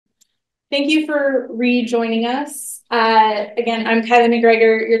Thank you for rejoining us. Again, I'm Kylie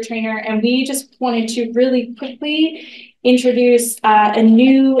McGregor, your trainer, and we just wanted to really quickly introduce a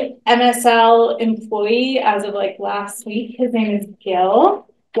new MSL employee as of like last week. His name is Gil.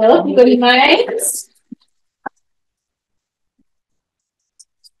 Gil, good night.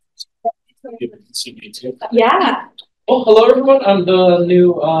 Yeah. Well, hello everyone. I'm the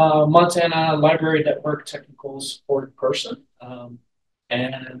new Montana Library Network Technical Support person,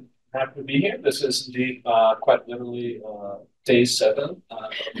 and I'm happy to be here. This is indeed quite literally day 7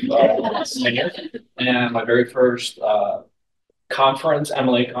 of tenure, and my very first conference,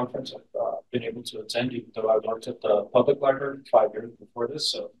 MLA conference, I've been able to attend, even though I worked at the public library 5 years before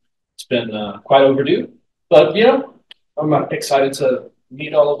this, so it's been quite overdue. But I'm excited to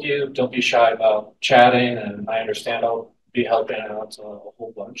meet all of you. Don't be shy about chatting, and I understand I'll be helping out a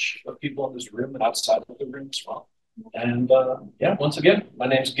whole bunch of people in this room and outside of the room as well. And once again, my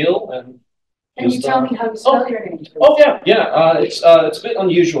name's Gil, and can you tell me how to spell your name? Oh yeah. It's a bit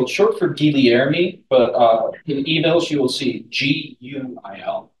unusual. It's short for Guilherme, but in emails you will see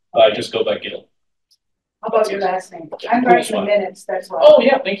G-U-I-L. I just go by Gil. How about your last name? I'm writing the minutes. That's why. Oh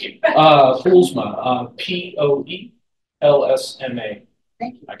yeah, thank you. Poelsma, Poelsma.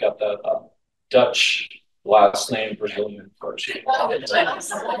 Thank you. I got that Dutch last name, Brazilian first.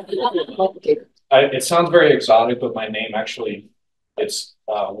 It sounds very exotic, but my name actually, it's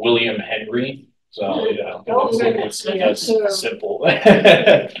William Henry. So, it's simple.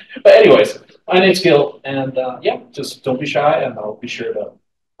 But anyways, my name's Gil, and just don't be shy, and I'll be sure to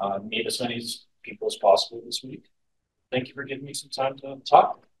meet as many people as possible this week. Thank you for giving me some time to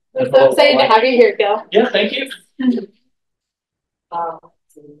talk. We're so excited to have you here, Gil. Yeah, thank you.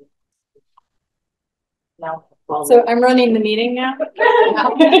 So I'm running the meeting now.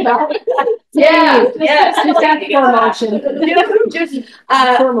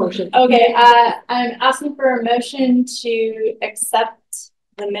 Promotion. Okay, I'm asking for a motion to accept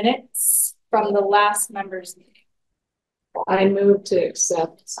the minutes from the last members meeting. I move to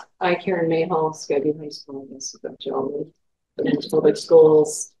accept Karen Mayhall, Skagit High School, the public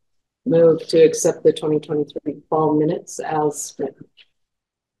schools. Move to accept the 2023 fall minutes as written.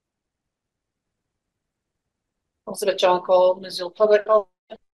 Elizabeth John Cole, Missoula Public.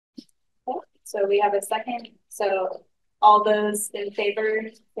 So we have a second. So all those in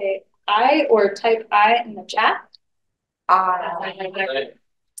favor say aye or type aye in the chat. Aye.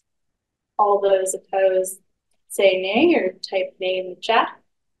 All those opposed say nay or type nay in the chat.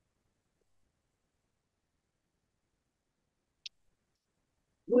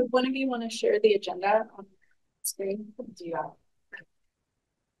 Would one of you want to share the agenda on the screen? Yeah.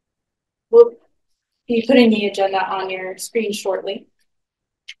 We'll be putting the agenda on your screen shortly.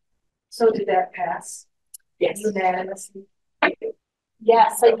 So did that pass? Yes. Unanimously?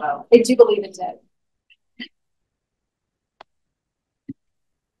 Yes, I do believe it did.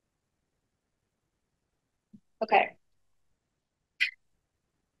 Okay.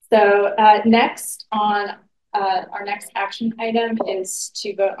 So next on our next action item is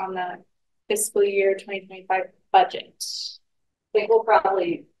to vote on the fiscal year 2025 budget. I think we'll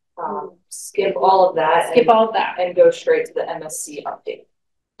probably skip all of that. Skip all of that. And go straight to the MSC update.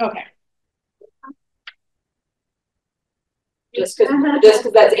 Okay. Just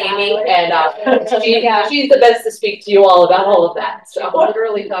because that's Amy, and she's the best to speak to you all about all of that. So I'm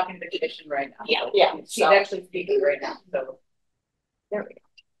literally talking vacation right now. Yeah. So she's actually speaking right now. So there we go.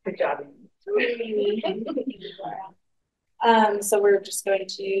 Good job, Amy. So we're just going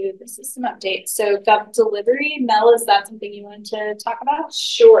to the system update. So Gov Delivery, Mel, is that something you wanted to talk about?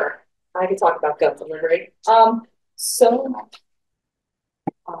 Sure, I can talk about Gov Delivery.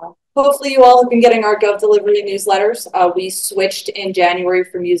 Hopefully you all have been getting our Gov Delivery newsletters. We switched in January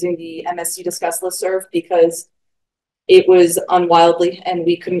from using the MSC Discuss listserv because it was unwildly and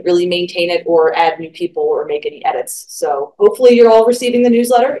we couldn't really maintain it or add new people or make any edits. So hopefully you're all receiving the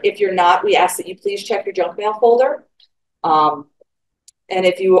newsletter. If you're not, we ask that you please check your junk mail folder. And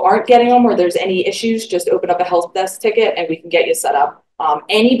if you aren't getting them or there's any issues, just open up a help desk ticket and we can get you set up.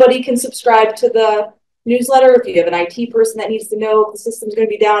 Anybody can subscribe to the newsletter. If you have an IT person that needs to know if the system's going to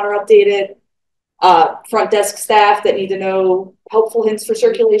be down or updated, front desk staff that need to know helpful hints for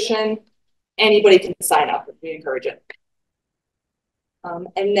circulation, anybody can sign up if we encourage it. And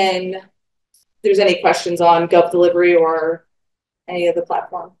then if there's any questions on Gov Delivery or any of the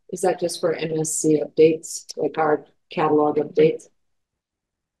platform. Is that just for MSC updates, like our catalog updates?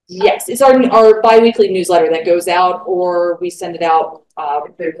 Yes, it's our bi-weekly newsletter that goes out, or we send it out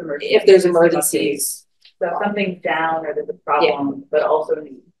if there's emergencies. So if something's down or there's a problem, but also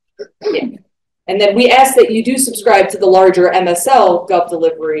need. Yeah. And then we ask that you do subscribe to the larger MSL Gov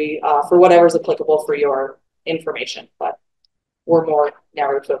delivery for whatever's applicable for your information, but we're more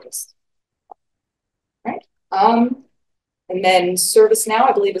narrow focused. All right. And then ServiceNow,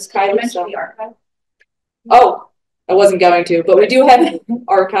 I believe, is Kylie. So. The archive. Oh, I wasn't going to, but we do have an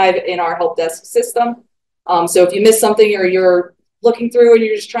archive in our help desk system. So if you missed something or you're looking through and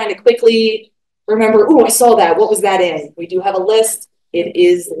you're just trying to quickly remember, oh, I saw that. What was that in? We do have a list. It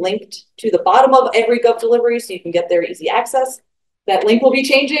is linked to the bottom of every Gov delivery, so you can get there easy access. That link will be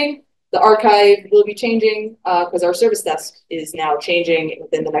changing. The archive will be changing because our service desk is now changing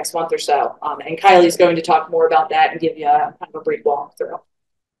within the next month or so. And Kylie is going to talk more about that and give you kind of a brief walkthrough.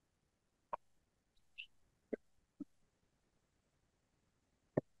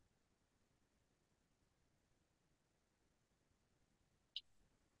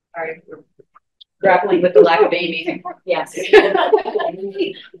 Sorry, we're grappling with the lack of Amy. Yes.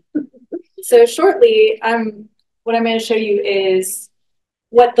 So shortly, what I'm going to show you is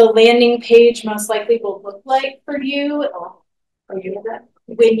what the landing page most likely will look like for you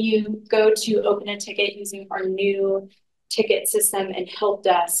when you go to open a ticket using our new ticket system and help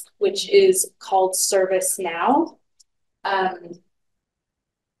desk, which is called ServiceNow. And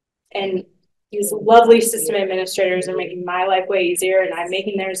these lovely system administrators are making my life way easier, and I'm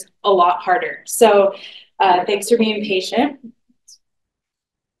making theirs a lot harder. So thanks for being patient.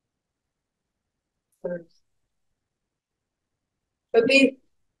 But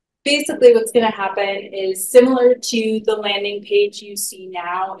basically what's going to happen is similar to the landing page you see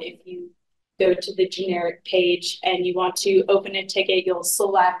now. If you go to the generic page and you want to open a ticket, you'll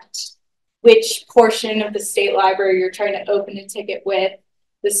select which portion of the state library you're trying to open a ticket with.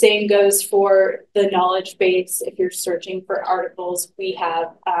 The same goes for the knowledge base. If you're searching for articles, we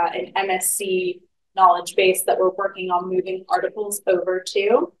have an MSC knowledge base that we're working on moving articles over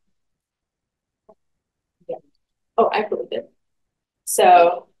to. Yeah. Oh, I believe it.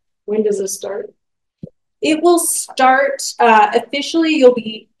 So when does this start? It will start officially. You'll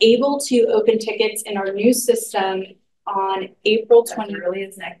be able to open tickets in our new system on April 20th. Early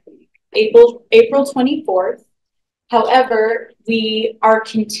as next week. April 24th. However, we are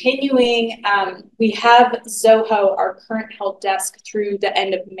continuing. We have Zoho, our current help desk, through the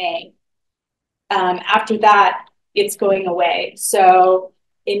end of May. After that, it's going away. So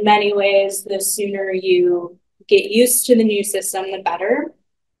in many ways, the sooner you get used to the new system, the better.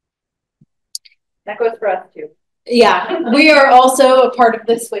 That goes for us too. Yeah, we are also a part of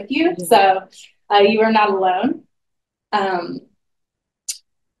this with you, so you are not alone.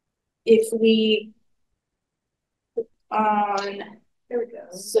 If we there we go.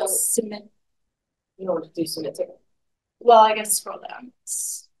 So submit. You know what to do, submit ticket. Well, I guess scroll down.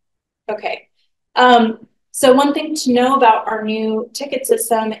 Okay. So one thing to know about our new ticket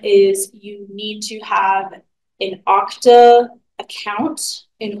system is you need to have an Okta account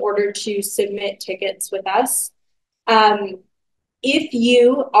in order to submit tickets with us. If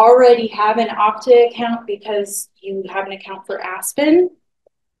you already have an Okta account because you have an account for Aspen,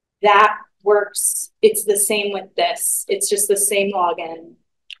 that works. It's the same with this. It's just the same login.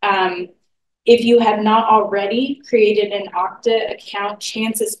 If you have not already created an Okta account,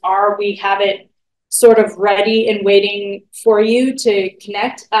 chances are we have it sort of ready and waiting for you to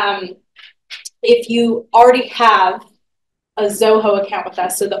connect. If you already have a Zoho account with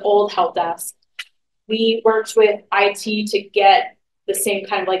us, so the old help desk, we worked with IT to get the same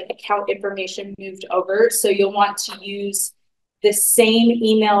kind of like account information moved over. So you'll want to use the same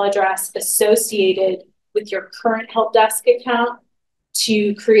email address associated with your current help desk account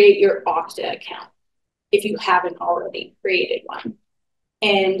to create your Okta account if you haven't already created one.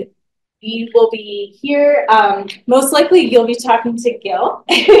 And we will be here. Most likely you'll be talking to Gil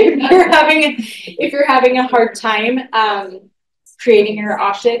if you're having a hard time creating your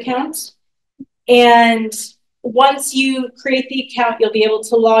Okta account. And once you create the account, you'll be able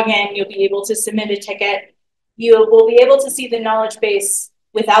to log in, you'll be able to submit a ticket. You will be able to see the knowledge base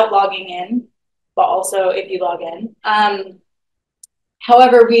without logging in, but also if you log in.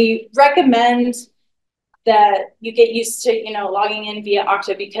 However, we recommend that you get used to, logging in via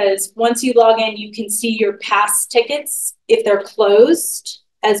Okta, because once you log in, you can see your past tickets if they're closed,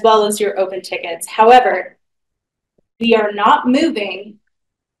 as well as your open tickets. However, we are not moving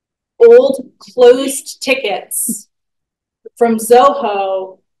old closed tickets from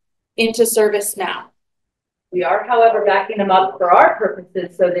Zoho into ServiceNow. We are, however, backing them up for our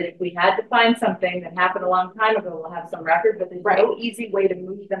purposes so that if we had to find something that happened a long time ago, we'll have some record, but there's no easy way to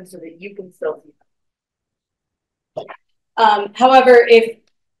move them so that you can still see them. However, if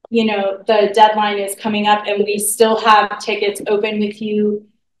the deadline is coming up and we still have tickets open with you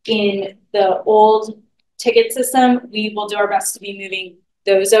in the old ticket system, we will do our best to be moving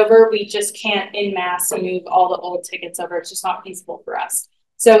those over. We just can't en masse move all the old tickets over. It's just not feasible for us.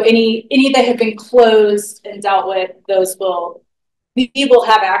 So any that have been closed and dealt with, those we will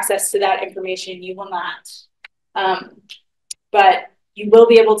have access to that information. You will not. But you will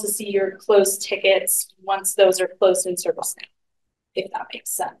be able to see your closed tickets once those are closed in service now, if that makes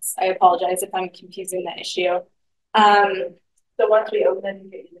sense. I apologize if I'm confusing the issue. So once we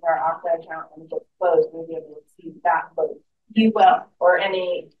open our Okta account and get closed, we'll be able to see that closed. You will. Or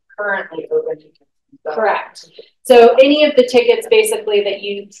any currently open tickets. Correct. So any of the tickets basically that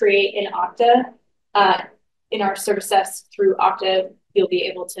you create in Okta, in our service desk through Okta, you'll be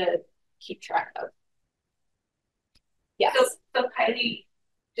able to keep track of. Yes. So Kylie,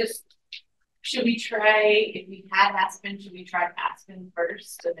 just should we try, if we had Aspen, should we try Aspen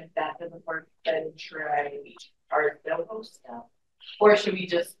first? And if that doesn't work, then try our Zoho stuff? Or should we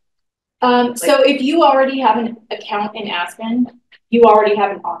just so if you already have an account in Aspen, you already have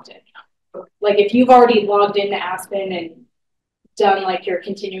an Okta account. Like if you've already logged into Aspen and done like your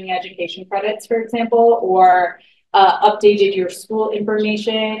continuing education credits, for example, or updated your school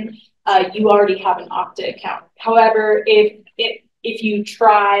information, you already have an Okta account. However, if you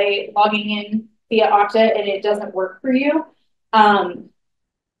try logging in via Okta and it doesn't work for you,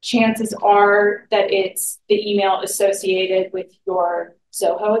 chances are that it's the email associated with your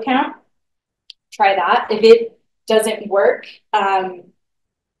Zoho account. Try that. If it doesn't work,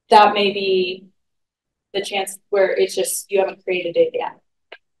 that may be the chance where it's just you haven't created it yet.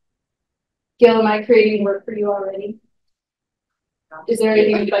 Gail, am I creating work for you already? Is there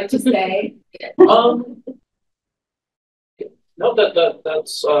anything you'd like to say? No,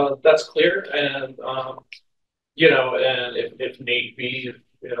 that's clear, and you know, and if need be,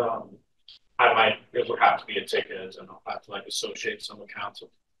 I might, there would have to be a ticket, and I'll have to like associate some accounts.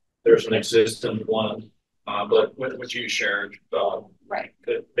 There's an existing one, but what you shared, right,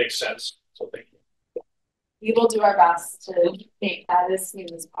 it makes sense. So thank you. We will do our best to make that as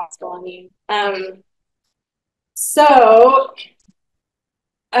smooth as possible. I mean, so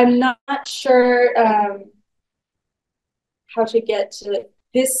I'm not sure how to get to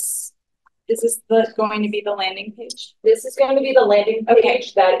this. Is this going to be the landing page? This is going to be the landing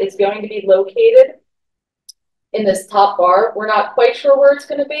page that is going to be located in this top bar. We're not quite sure where it's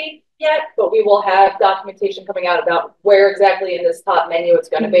going to be yet, but we will have documentation coming out about where exactly in this top menu it's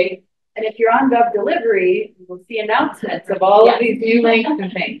going to be. And if you're on Gov Delivery, you will see announcements of all of these new links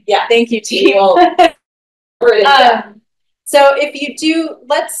and things. Yeah, thank you, team. So if you do,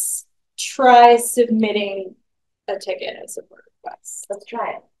 let's try submitting a ticket as a support request. Let's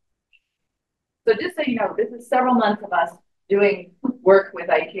try it. So just so you know, this is several months of us doing work with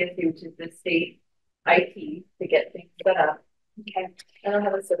ITSC, which is the state IT, to get things set up. Okay. I don't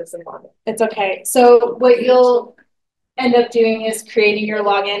have a citizen login. It's okay. So what you'll end up doing is creating your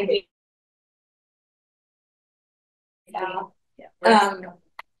login. Yeah.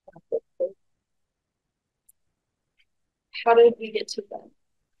 How did we get to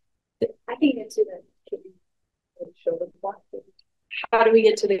that? I can get to the show the block. How do we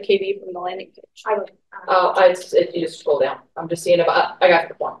get to the KB from the landing page? I would. You just scroll down. I'm just seeing about. I got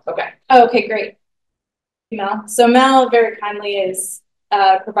the form. Okay. Oh, okay, great. Mel. So Mel very kindly is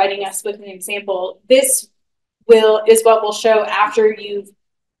providing us with an example. This is what we'll show after you've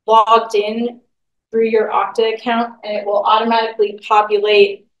logged in through your Okta account, and it will automatically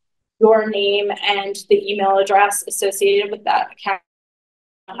populate your name and the email address associated with that account,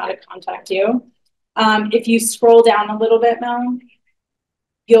 how to contact you. If you scroll down a little bit, Mel,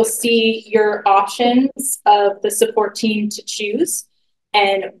 you'll see your options of the support team to choose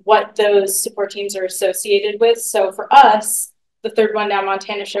and what those support teams are associated with. So for us, the third one down,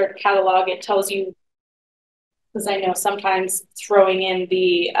 Montana Shared Catalog, it tells you, because I know sometimes throwing in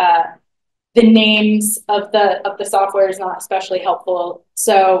the names of the software is not especially helpful.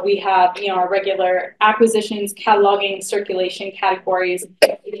 So we have, our regular acquisitions, cataloging, circulation categories.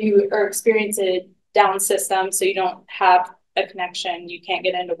 If you are experiencing down system, so you don't have a connection, you can't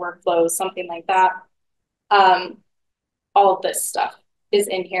get into workflows, something like that. All of this stuff is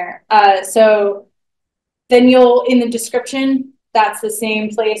in here. So then in the description, that's the same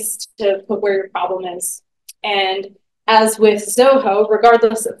place to put where your problem is. And as with Zoho,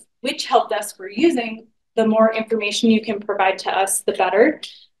 regardless of which help desk we're using, the more information you can provide to us, the better.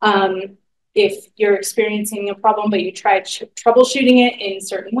 If you're experiencing a problem, but you tried troubleshooting it in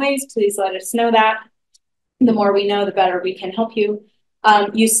certain ways, please let us know that. The more we know, the better we can help you.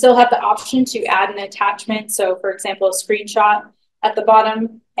 You still have the option to add an attachment. So for example, a screenshot at the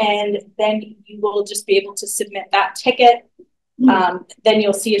bottom, and then you will just be able to submit that ticket then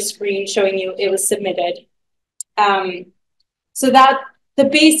you'll see a screen showing you it was submitted. So that the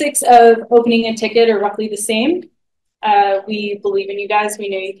basics of opening a ticket are roughly the same. We believe in you guys. We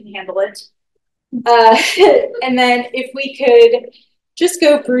know you can handle it. And then if we could just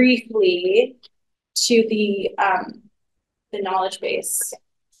go briefly to the knowledge base.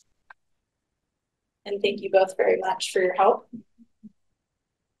 And thank you both very much for your help.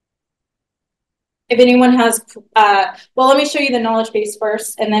 If anyone has, well, let me show you the knowledge base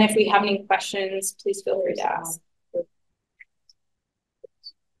first. And then if we have any questions, please feel free to ask.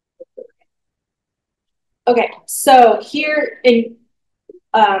 Okay, so here in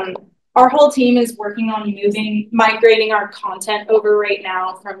our whole team is working on migrating our content over right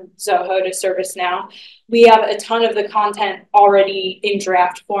now from Zoho to ServiceNow. We have a ton of the content already in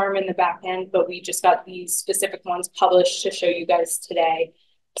draft form in the back end, but we just got these specific ones published to show you guys today.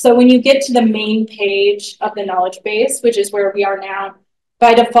 So when you get to the main page of the knowledge base, which is where we are now,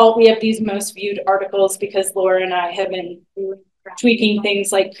 by default, we have these most viewed articles because Laura and I have been tweaking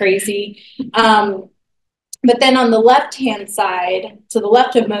things like crazy. But then on the left-hand side, to the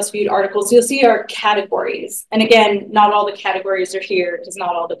left of most viewed articles, you'll see our categories. And again, not all the categories are here because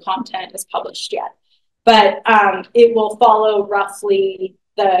not all the content is published yet. But it will follow roughly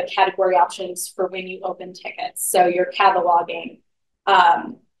the category options for when you open tickets. So you're cataloging.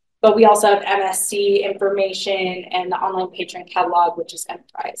 But we also have MSC information and the online patron catalog, which is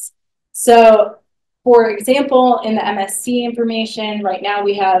enterprise. So for example, in the MSC information, right now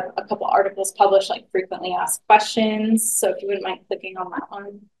we have a couple articles published, like frequently asked questions. So if you wouldn't mind clicking on that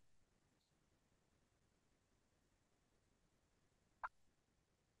one.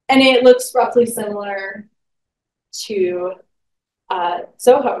 And it looks roughly similar to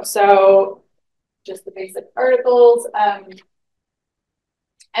Zoho. So just the basic articles.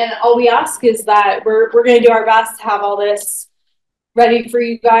 And all we ask is that we're going to do our best to have all this ready for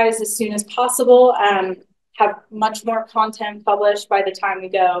you guys as soon as possible. Have much more content published by the time we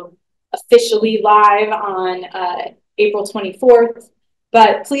go officially live on April 24th.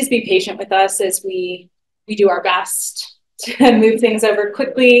 But please be patient with us as we do our best to move things over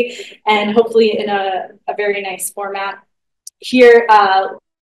quickly and hopefully in a very nice format. Here, I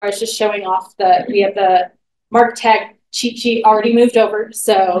was just showing off we have the MarkTech cheat sheet already moved over.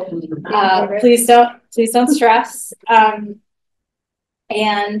 So please don't stress.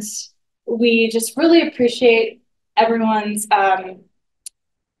 And we just really appreciate everyone's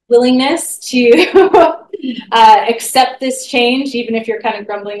willingness to accept this change, even if you're kind of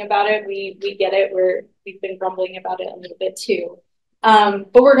grumbling about it. We get it. We've been grumbling about it a little bit too.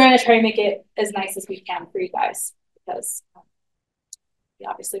 But we're going to try and make it as nice as we can for you guys because we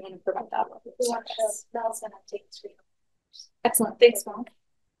obviously want to provide that level of service. Mel's going to take the screen. Excellent. Thanks, Mel.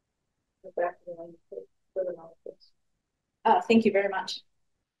 Thank you very much.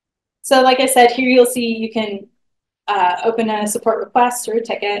 So like I said, here you'll see you can open a support request or a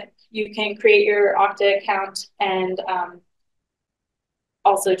ticket. You can create your Okta account and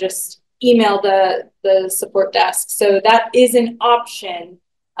also just email the support desk. So that is an option.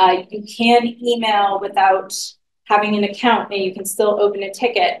 You can email without having an account and you can still open a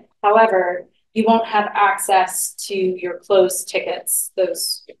ticket. However, you won't have access to your closed tickets.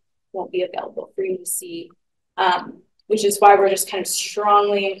 Those won't be available for you to see, which is why we're just kind of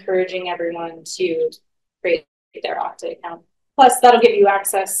strongly encouraging everyone to create their Okta account. Plus, that'll give you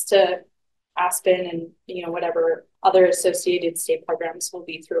access to Aspen and whatever other associated state programs will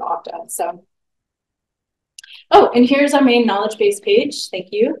be through Okta. So, oh, and here's our main knowledge base page.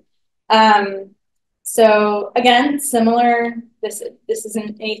 Thank you. So again, similar. This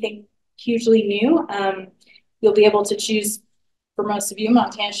isn't anything hugely new. You'll be able to choose, for most of you,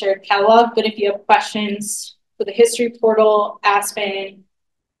 Montana Shared Catalog, but if you have questions for the history portal, Aspen,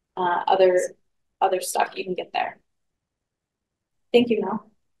 other stuff, you can get there. Thank you, Mel.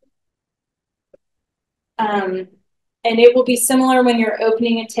 And it will be similar when you're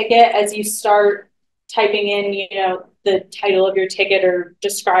opening a ticket as you start typing in, the title of your ticket or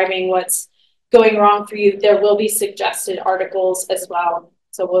describing what's going wrong for you. There will be suggested articles as well.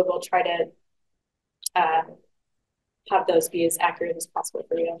 So we'll try to have those be as accurate as possible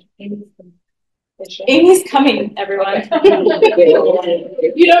for you. Amy's coming, everyone.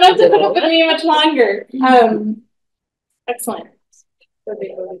 You don't have to put up with me much longer. Excellent. But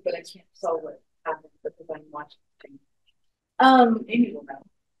I can't solve what happened because I'm watching. Amy will know.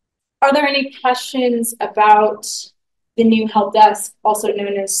 Are there any questions about the new help desk, also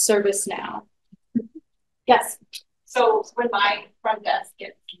known as ServiceNow? Yes. So when my front desk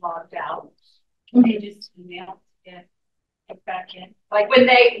gets logged out, they just email to get back in. Like when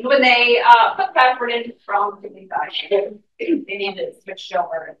they put password in from the guy, They need to switch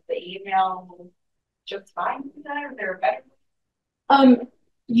over the email just fine for that, or they're better?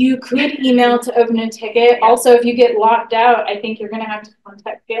 You could email to open a ticket. Yeah. Also, if you get locked out, I think you're gonna have to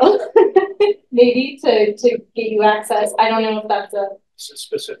contact Gail maybe to get you access. I don't know if that's a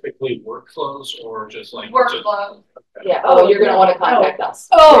Specifically workflows or just like Workflow. Yeah, oh, you're gonna wanna contact us.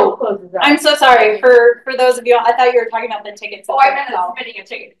 I'm so sorry for those of you. I thought you were talking about the tickets. Oh, I meant submitting a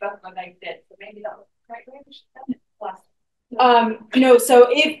ticket, that's what I did, so maybe that was the right way we should have done it last. No,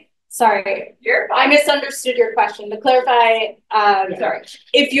 so sorry, You're I fine. misunderstood your question. To clarify, Sorry.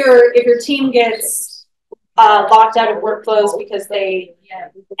 if your team gets locked out of workflows because they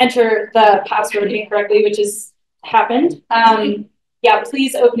enter the password incorrectly, which has happened, yeah,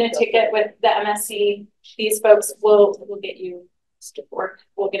 please open a ticket with the MSC. These folks will get you to work.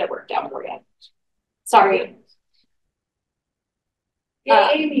 We'll get it worked out for you. Sorry.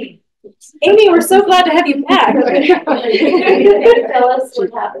 Amy. Amy, we're so glad to have you back. Tell us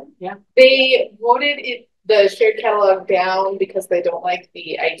what happened. They voted the shared catalog down because they don't like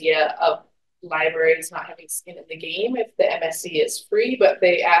the idea of libraries not having skin in the game if the MSC is free, but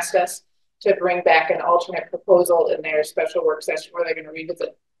they asked us to bring back an alternate proposal in their special work session where they're going to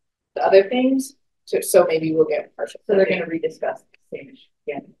revisit the other things. So maybe we'll get partial. So they're gonna rediscuss the same issue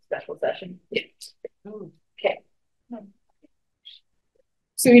again, in special session. Yeah. Okay.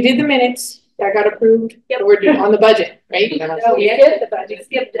 So we did the minutes that got approved. Yeah, we're doing on the budget, right? No, we skipped the budget. We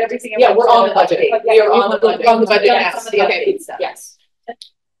skipped everything. Yeah, we're on the budget. We are on the budget. On the budget. Yes, Yes. Okay. stuff. Yes.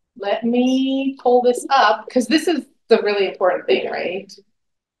 Let me pull this up because this is the really important thing, right?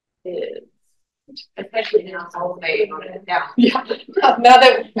 Is Especially now, I'll say on it down. yeah. Now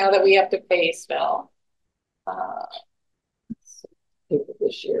that we have to pay still.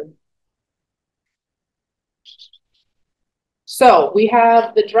 This year. So we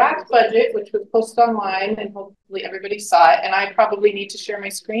have the draft budget, which was posted online, and hopefully everybody saw it. And I probably need to share my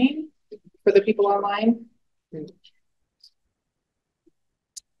screen for the people online.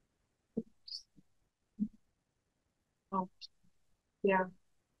 Oh, yeah.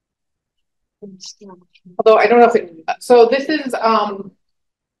 Although I don't know if it, so this is, how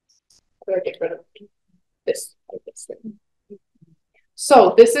do I get rid of this?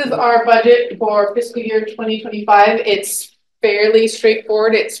 So this is our budget for fiscal year 2025. It's fairly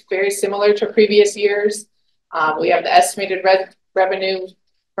straightforward. It's very similar to previous years. We have the estimated revenue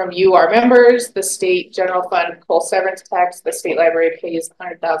from you, our members, the state general fund coal severance tax, the state library pays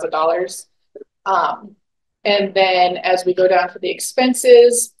 $100,000. And then as we go down to the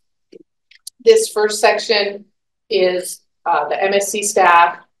expenses, this first section is the MSC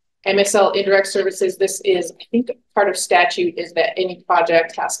staff, MSL indirect services. This is, I think, part of statute is that any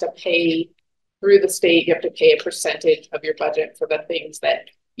project has to pay through the state. You have to pay a percentage of your budget for the things that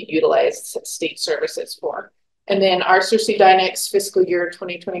you utilize state services for. And then our Cersei Dynex fiscal year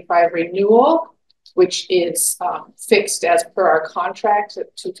 2025 renewal, which is fixed as per our contract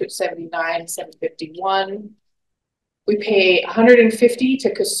at $279,751. We pay $150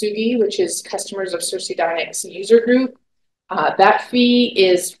 to Kasugi, which is customers of Cersei Dynex user group. That fee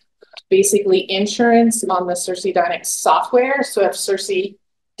is basically insurance on the Cersei Dynex software. So if Cersei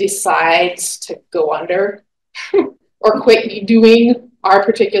decides to go under or quit doing our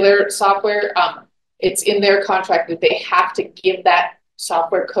particular software, it's in their contract that they have to give that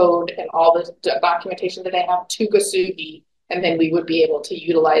software code and all the documentation that they have to Kasugi, and then we would be able to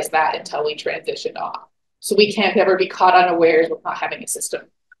utilize that until we transition off. So we can't ever be caught unawares with not having a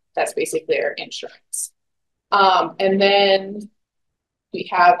system. That's basically our insurance. And then we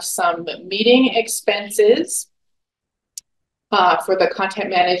have some meeting expenses for the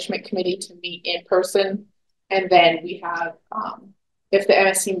content management committee to meet in person. And then we have, if the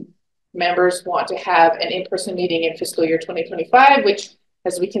MSC members want to have an in-person meeting in fiscal year 2025, which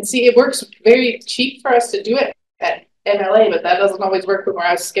as we can see, it works very cheap for us to do it at MLA, but that doesn't always work when we're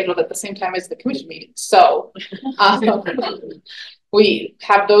out scheduled at the same time as the commission meeting. So we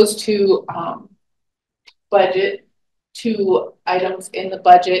have those two items in the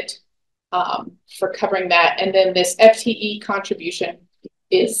budget for covering that. And then this FTE contribution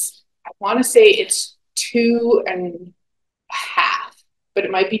is, I want to say it's 2.5, but it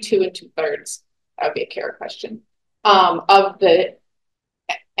might be 2 2/3. That would be a Kara question of the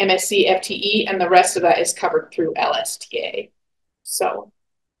MSC FTE, and the rest of that is covered through LSTA. So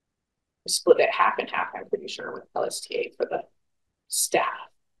we split it half and half, I'm pretty sure, with LSTA for the staff.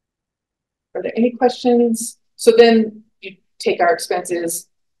 Are there any questions? So then you take our expenses,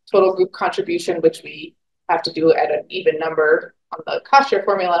 total group contribution, which we have to do at an even number on the cost share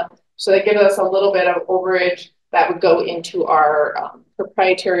formula. So that gives us a little bit of overage that would go into our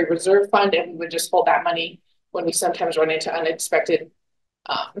proprietary reserve fund, and we would just hold that money when we sometimes run into unexpected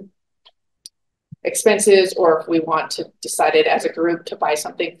expenses, or if we want to decide it as a group to buy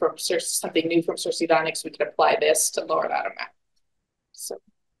something from something new from Cersei Dynix, we could apply this to lower that amount. So,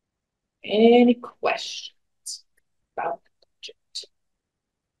 any questions about the budget?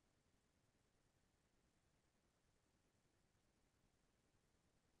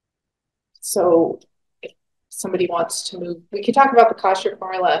 So, if somebody wants to move, we could talk about the cost share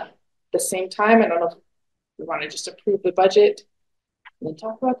formula at the same time. I don't know if we want to just approve the budget and then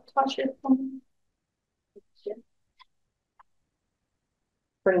talk about the cost share formula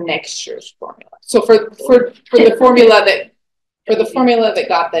for next year's formula. So for the formula that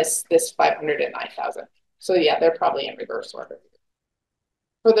got this 509,000. So yeah, they're probably in reverse order.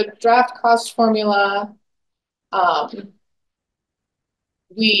 For the draft cost formula,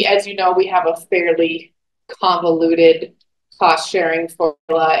 we, as you know, we have a fairly convoluted cost sharing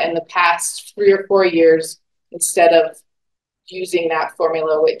formula. In the past 3 or 4 years, instead of using that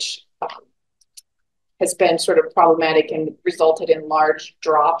formula, which has been sort of problematic and resulted in large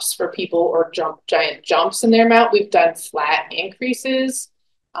drops for people or giant jumps in their amount, we've done flat increases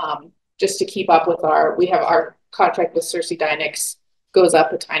just to keep up with we have our contract with Cersei Dynix goes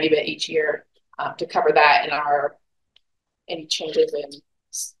up a tiny bit each year to cover that and any changes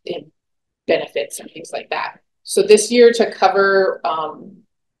in benefits and things like that. So this year, to cover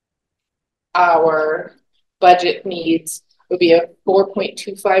our budget needs, would be a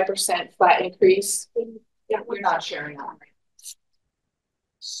 4.25% flat increase. Yeah, we're not sharing that.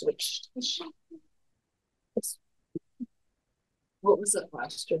 Switched. What was it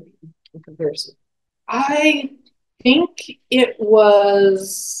last year in comparison? I think it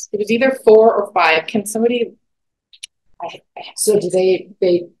was either 4 or 5. Can somebody? So do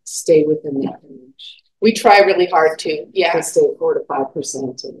they stay within that range? We try really hard to. Yeah. They stay 4 to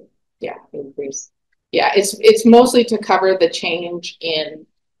 5% and yeah, increase. Yeah, it's mostly to cover the change in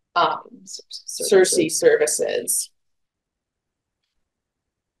Cersei services.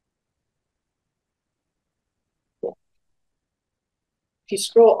 Yeah. If you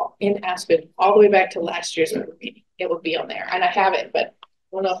scroll in Aspen all the way back to last year's meeting, it will be on there. And I have it, but I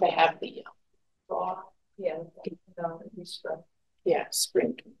don't know if I have the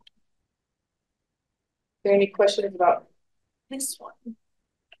spring. Are there any questions about this one?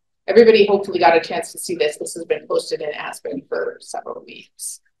 Everybody hopefully got a chance to see this. This has been posted in Aspen for several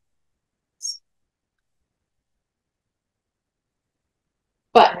weeks.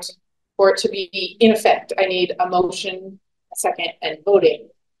 But for it to be in effect, I need a motion, a second, and voting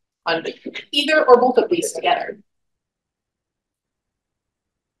on either or both of these together.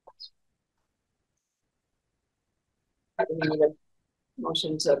 I need a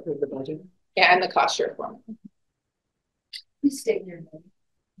motion to approve the budget. Yeah, and the cost share form. Please state your name.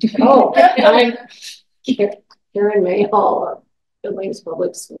 Oh, I'm Karen Mayhall, Billings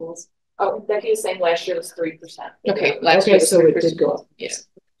Public Schools. Oh, that he was saying last year was 3%. Okay, last year was so it did go up. Yes.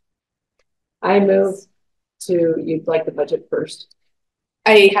 I move to, you'd like the budget first.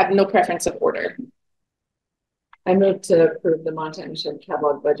 I have no preference of order. I move to approve the Montana Shed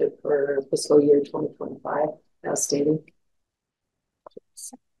catalog budget for fiscal year 2025 as stated.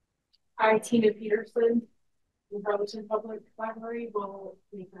 I, Tina Peterson, in Burlington Public Library, will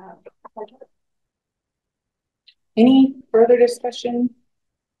make that budget. Any further discussion?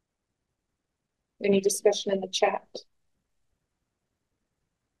 Any discussion in the chat?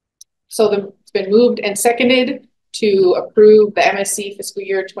 So it's been moved and seconded to approve the MSC fiscal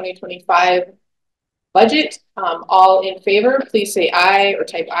year 2025 budget. All in favor, please say aye or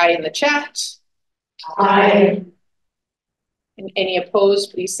type aye in the chat. Aye. And any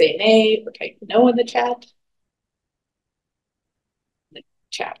opposed, please say nay or type no in the chat. The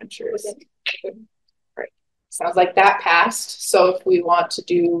chat, I'm sure is good. Right. Sounds like that passed. So if we want to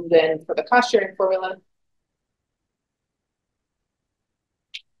do then for the cost sharing formula.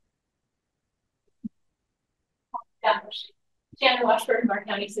 Yeah. Shannon Washburn, Mark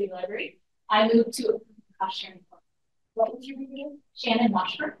County City Library. I move to approve the cost sharing formula. What was your name again? Shannon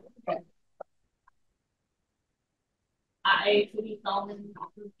Washburn. Okay. I, City Solomon,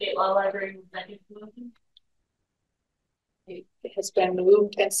 State Law Library, second motion. It has been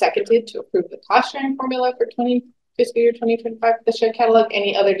moved and seconded to approve the cost sharing formula for fiscal year 2025 for the shed catalog.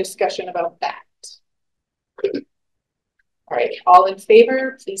 Any other discussion about that? All right, all in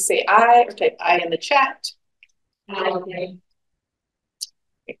favor, please say aye or type aye in the chat. Aye.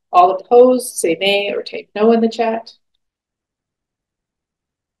 All opposed, say nay or type no in the chat.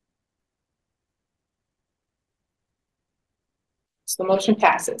 So the motion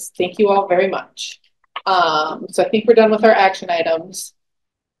passes. Thank you all very much. So I think we're done with our action items.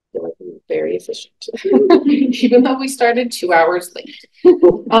 very efficient, even though we started 2 hours late.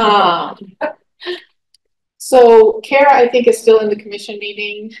 So Kara, I think, is still in the commission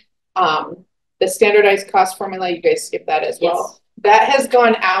meeting. The standardized cost formula, you guys skip that as well. Yes. That has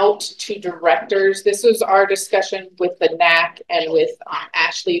gone out to directors. This was our discussion with the NAC and with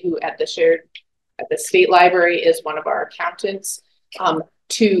Ashley, who at the state library is one of our accountants,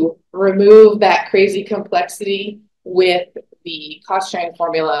 to remove that crazy complexity with the cost sharing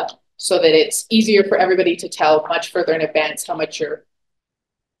formula so that it's easier for everybody to tell much further in advance how much your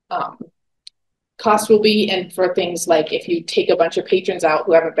cost will be. And for things like if you take a bunch of patrons out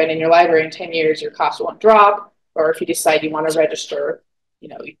who haven't been in your library in 10 years, your cost won't drop. Or if you decide you want to register, you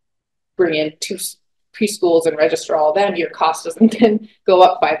know, you bring in 2 preschools and register all of them, your cost doesn't then go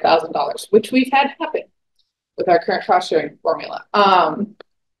up $5,000, which we've had happen with our current cost sharing formula.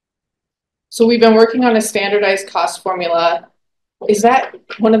 So we've been working on a standardized cost formula. Is that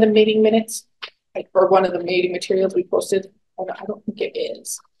one of the meeting minutes, or one of the meeting materials we posted? I don't think it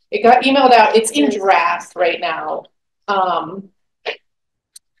is. It got emailed out. It's in draft right now. So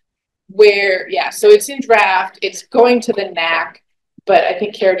it's in draft. It's going to the NAC, but I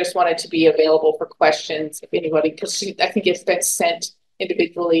think Kara just wanted to be available for questions if anybody, because I think it's been sent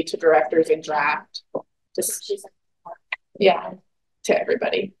individually to directors in draft. To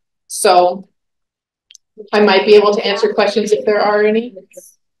everybody. So I might be able to answer questions if there are any.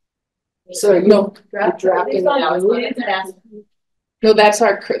 So no, drafting. No, that's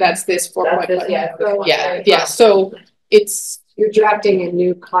this 4.5. Yeah. So you're drafting a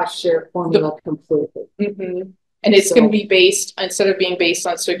new cost share formula completely. Mm-hmm. And it's going to be based, instead of being based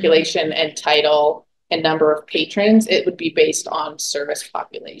on circulation and title and number of patrons, it would be based on service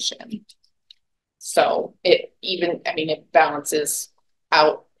population. So it balances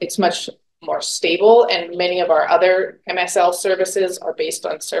out. It's much more stable, and many of our other MSL services are based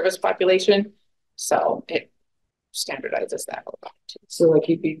on service population. So it standardizes that a lot too. So like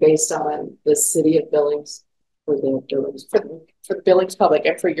you'd be based on the city of Billings for the Billings public. For the Billings public,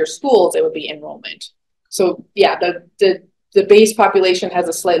 and for your schools, it would be enrollment. So yeah, the base population has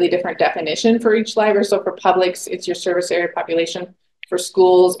a slightly different definition for each library. So for publics, it's your service area population. For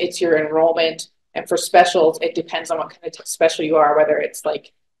schools, it's your enrollment. And for specials, it depends on what kind of special you are, whether it's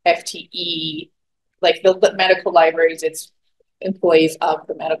like FTE, like the medical libraries, it's employees of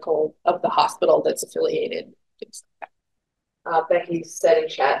the hospital that's affiliated. Becky said in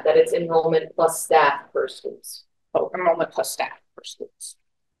chat that it's enrollment plus staff for schools. Oh, enrollment plus staff for schools.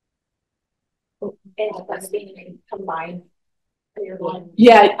 And that's being combined for your one.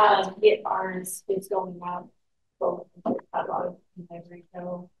 Yeah. Ours is going up both a lot of library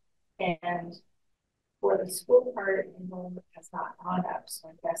go, and for the school part, enrollment has not gone up. So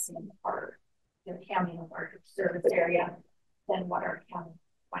I'm guessing the county of our service area than what our county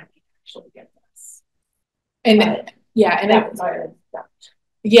might actually give us. And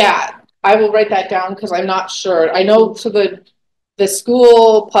I will write that down because I'm not sure. I know so the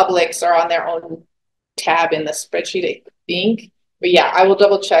school publics are on their own tab in the spreadsheet, I think. But yeah, I will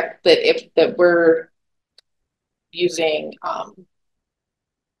double check that we're using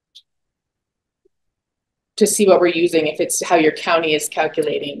to see what we're using, if it's how your county is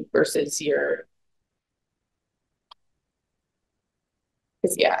calculating versus your.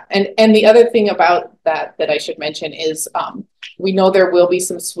 Yeah, and the other thing about that I should mention is we know there will be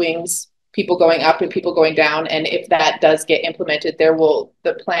some swings, people going up and people going down, and if that does get implemented,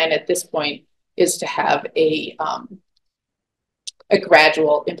 the plan at this point is to have a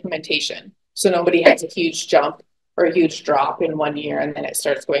gradual implementation, so nobody has a huge jump or a huge drop in 1 year and then it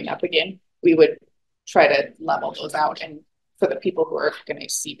starts going up again. We would try to level those out, and for the people who are going to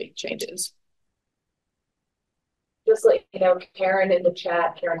see big changes. Just like, Karen in the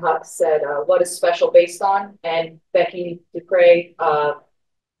chat, Karen Huck said, what is special based on? And Becky Dupre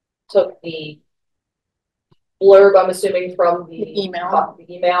took the blurb, I'm assuming, from the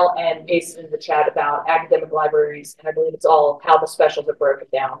email and pasted in the chat about academic libraries. And I believe it's all how the specials are broken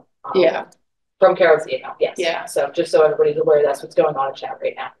down. From Carol's email, yes. Yeah. So just so everybody's aware, that's what's going on in chat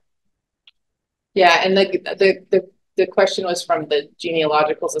right now. Yeah, and the question was from the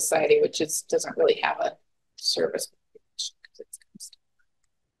Genealogical Society, which doesn't really have a service.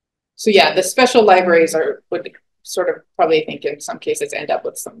 So yeah, the special libraries would sort of probably think in some cases end up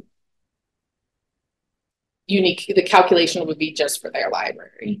with some unique, the calculation would be just for their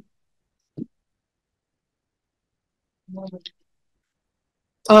library.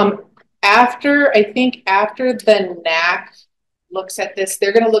 After the NAC looks at this,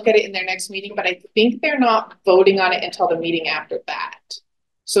 they're going to look at it in their next meeting, but I think they're not voting on it until the meeting after that.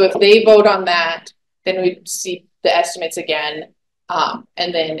 So if they vote on that, then we'd see the estimates again.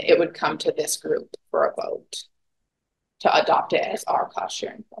 And then it would come to this group for a vote to adopt it as our cost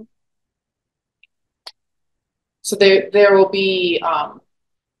sharing fund. So there will be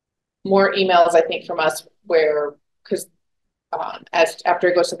more emails, I think, from us where, because as after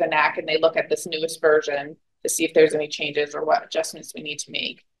it goes to the NAC and they look at this newest version to see if there's any changes or what adjustments we need to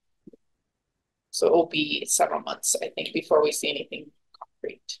make. So it will be several months, I think, before we see anything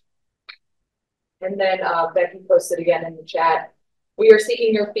concrete. And then Becky posted again in the chat. We are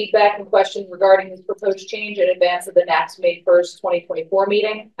seeking your feedback and questions regarding this proposed change in advance of the NAC's May 1st, 2024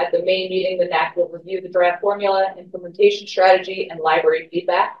 meeting. At the May meeting, the NAC will review the draft formula, implementation strategy, and library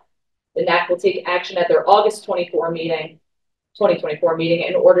feedback. The NAC will take action at their August 2024 meeting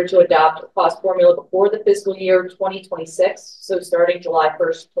in order to adopt a cost formula before the fiscal year 2026. So starting July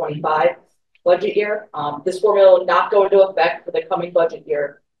 1st, 25 budget year. This formula will not go into effect for the coming budget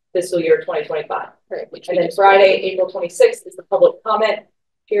year, fiscal year 2025. Right, and then Friday, April 26th is the public comment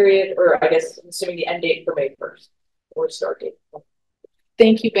period, or I guess I'm assuming the end date for May 1st or start date.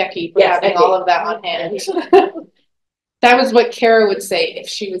 Thank you, Becky, for having all of that on hand. That was what Kara would say if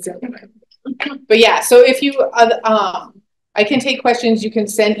she was in the room. But yeah, so if you, I can take questions. You can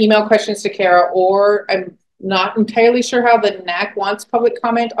send email questions to Kara, or I'm not entirely sure how the NAC wants public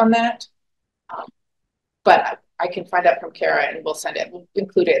comment on that. But I can find out from Kara and we'll send it. We'll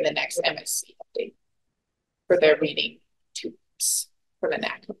include it in the next MSC update for their meeting 2 weeks for the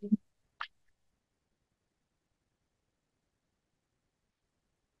NAC.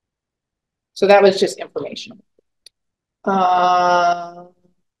 So that was just information.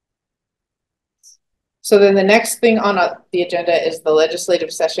 So then the next thing on the agenda is the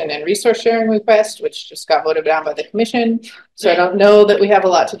legislative session and resource sharing request, which just got voted down by the commission. So I don't know that we have a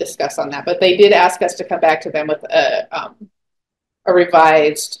lot to discuss on that, but they did ask us to come back to them with a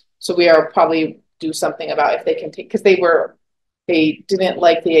revised. So we are probably do something about if they can take, because they didn't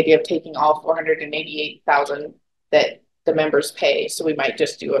like the idea of taking all 488,000 that the members pay. So we might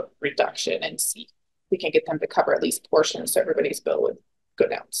just do a reduction and see if we can get them to cover at least portions, so everybody's bill would go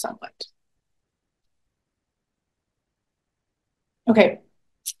down somewhat. Okay.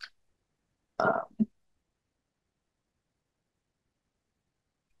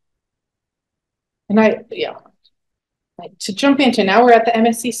 To jump into, now we're at the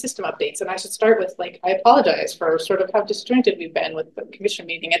MSC system updates, and I should start with, like, I apologize for sort of how disjointed we've been with the commission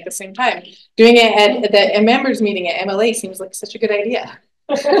meeting at the same time. Doing it at the members meeting at MLA seems like such a good idea.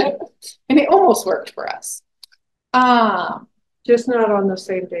 And it almost worked for us. Just not on the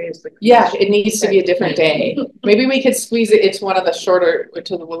same day as the commission. Yeah, it needs to be a different day. Maybe we could squeeze it into one of the shorter,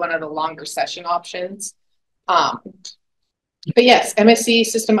 to one of the longer session options. But yes, MSC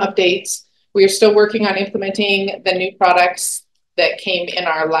system updates. We are still working on implementing the new products that came in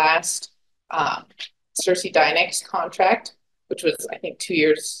our last Cersei Dynex contract, which was, I think, 2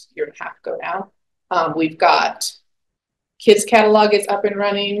 years, year and a half ago now. We've got kids catalog is up and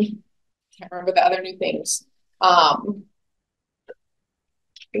running. Can't remember the other new things. Auto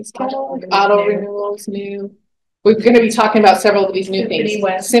renewals new. We're going to be talking about several of these new things.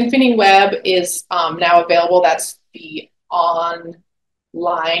 Symphony Web is now available. That's the online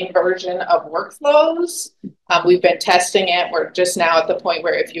version of workflows. We've been testing it. We're just now at the point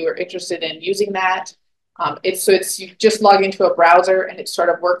where if you are interested in using that, it's you just log into a browser and it sort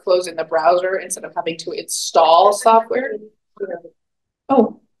of workflows in the browser instead of having to install software.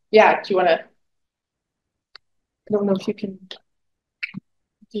 Oh, yeah. Do you want to? I don't know if you can.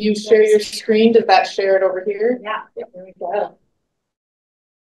 Do you share your screen? Does that share it over here? Yeah. There we go.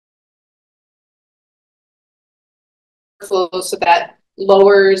 So that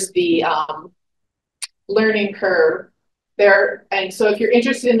lowers the learning curve there. And so if you're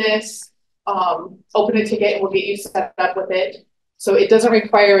interested in this, open a ticket and we'll get you set up with it. So it doesn't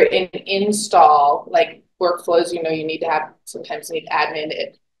require an install like workflows. You know, you need to have, sometimes need admin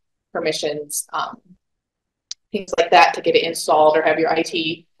permissions, things like that to get it installed, or have your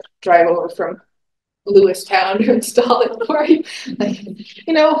IT drive over from Lewistown to install it for you. Like,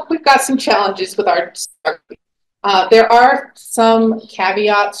 you know, we've got some challenges with our there are some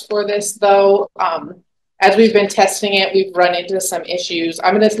caveats for this though. As we've been testing it, we've run into some issues.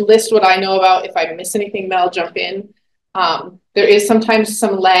 I'm going to list what I know about. If I miss anything, Mel, jump in. There is sometimes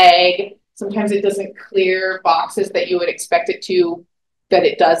some lag. Sometimes it doesn't clear boxes that you would expect it to, that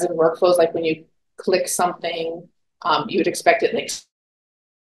it does in workflows. Like when you click something, you would expect it like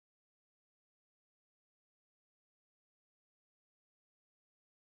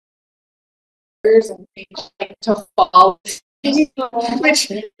and to fall,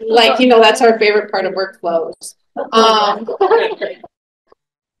 which, like, you know, that's our favorite part of workflows.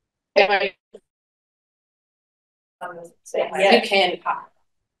 on the same. You can.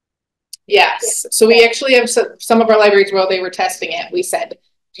 Yes, so we actually have some of our libraries where they were testing it. We said,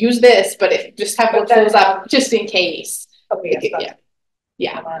 use this, but if just have workflows up just in case. Okay,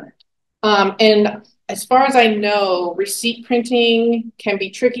 Yeah. And as far as I know, receipt printing can be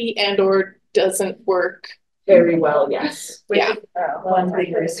tricky and or doesn't work very well, yes. Yeah. One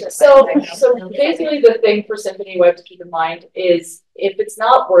big risk. So basically the thing for Symphony Web to keep in mind is if it's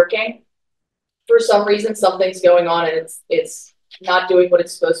not working, for some reason something's going on and it's not doing what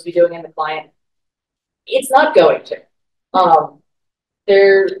it's supposed to be doing in the client, it's not going to.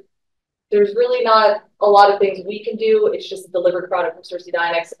 There's really not a lot of things we can do. It's just a delivered product from Cersei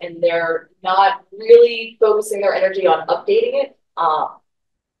Dynex, and they're not really focusing their energy on updating it.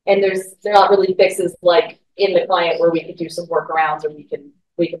 And they're not really fixes like in the client where we could do some workarounds or we can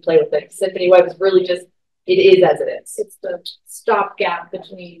play with it. Symphony Web is really just, it is as it is. It's the stopgap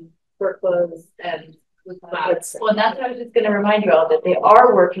between workflows and Blue Cloud. Well, that's what I was just going to remind you all that they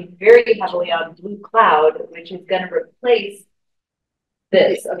are working very heavily on Blue Cloud, which is going to replace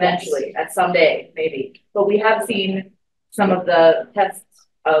this eventually at some day, maybe. But we have seen some of the tests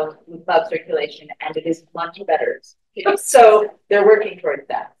of Blue Cloud circulation, and it is much better. So they're working towards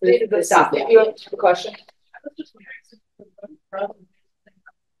that. So this is the stop. You have a question?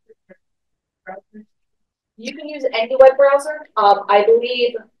 You can use any web browser. I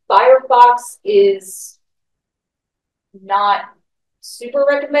believe Firefox is not super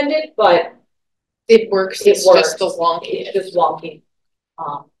recommended, but it works. It's just the wonky. It's just wonky.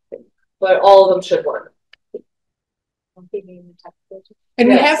 But all of them should work. And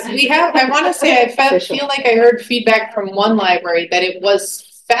we have, I want to say, I feel like I heard feedback from one library that it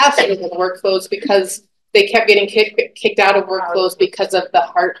was faster than workflows because they kept getting kicked out of workflows because of the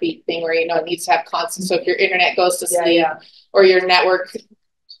heartbeat thing where, it needs to have constant. So if your internet goes to sleep or your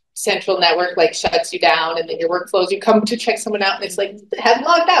central network like shuts you down and then your workflows, you come to check someone out and it's like, it has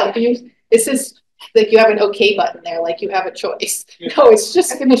logged out. This is like you have an okay button there, like you have a choice. No, it's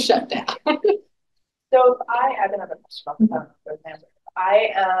just going to shut down. So if I have another question about for example, I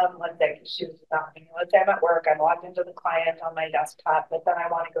am, let's say, let's say I'm at work, I'm logged into the client on my desktop, but then I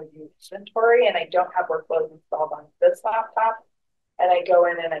want to go use inventory and I don't have workflows installed on this laptop, and I go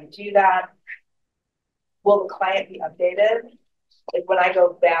in and I do that. Will the client be updated? Like when I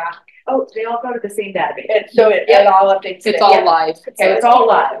go back, oh, they all go to the same database. So it all updates. It's all live. Okay, it's all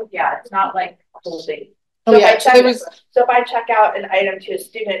live. Yeah, it's not like a whole thing. So if I check out an item to a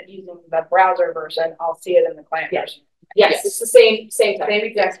student using the browser version, I'll see it in the client version. Yes, it's the same time. Same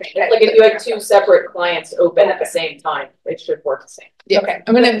exact thing. Like if you had two separate clients open at the same time, it should work the same. Yeah. Okay.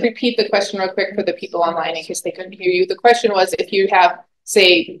 I'm going to repeat the question real quick for the people online in case they couldn't hear you. The question was if you have,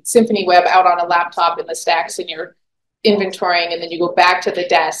 say, Symphony Web out on a laptop in the stacks and you're inventorying, and then you go back to the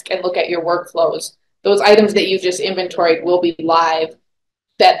desk and look at your workflows, those items that you just inventoried will be live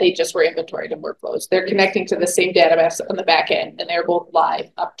that they just were inventoried in workflows. They're connecting to the same database on the back end, and they're both live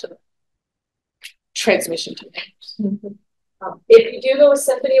up to the transmission time. If you do go with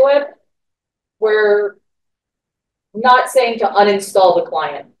Symphony Web, we're not saying to uninstall the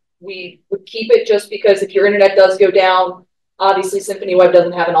client. We would keep it just because if your internet does go down, obviously Symphony Web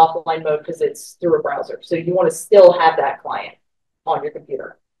doesn't have an offline mode because it's through a browser. So you want to still have that client on your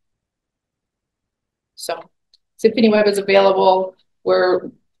computer. So Symphony Web is available.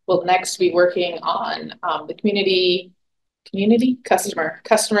 We'll next be working on the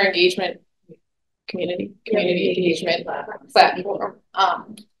customer engagement community engagement platform.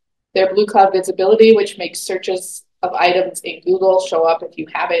 Their Blue Cloud visibility, which makes searches of items in Google show up if you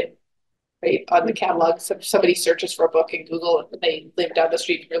have it right on the catalog. So if somebody searches for a book in Google and they live down the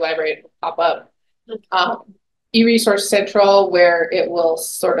street from your library, it will pop up. eResource Central, where it will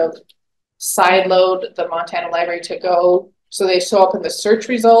sort of sideload the Montana Library to Go. So they show up in the search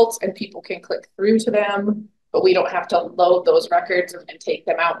results and people can click through to them, but we don't have to load those records and take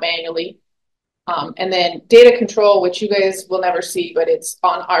them out manually. And then data control, which you guys will never see, but it's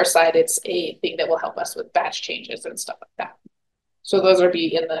on our side. It's a thing that will help us with batch changes and stuff like that. So those will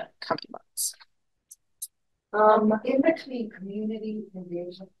be in the coming months. In between community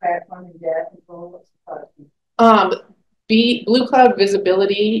engagement platform and data control, Blue Cloud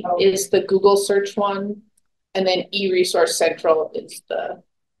Visibility is the Google search one, and then eResource Central is the.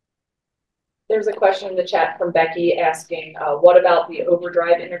 There's a question in the chat from Becky asking, what about the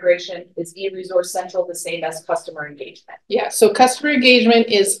Overdrive integration? Is eResource Central the same as customer engagement? Yeah, so customer engagement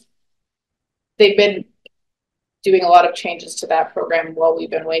is, they've been doing a lot of changes to that program while we've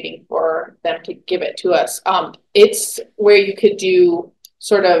been waiting for them to give it to us. It's where you could do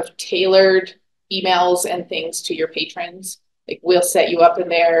sort of tailored emails and things to your patrons. Like we'll set you up in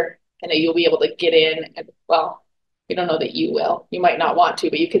there and then you'll be able to get in and, well, I don't know that you will. You might not want to,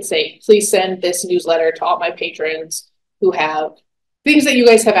 but you could say, please send this newsletter to all my patrons who have things that you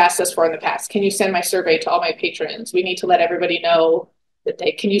guys have asked us for in the past. Can you send my survey to all my patrons? We need to let everybody know that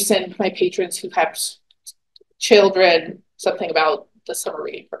can you send my patrons who have children something about the summer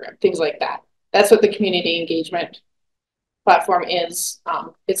reading program, things like that. That's what the community engagement platform is.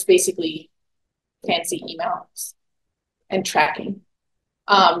 It's basically fancy emails and tracking.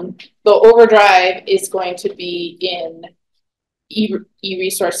 The Overdrive is going to be in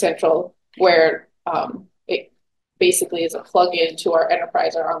eResource Central, where it basically is a plug-in to our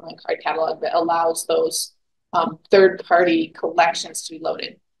enterprise, our online card catalog that allows those third-party collections to be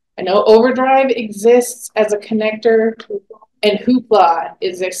loaded. I know Overdrive exists as a connector, and Hoopla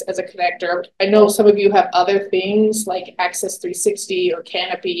exists as a connector. I know some of you have other things like Access 360 or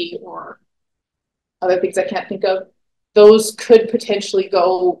Canopy or other things I can't think of. Those could potentially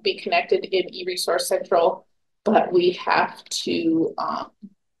be connected in eResource Central, but we have to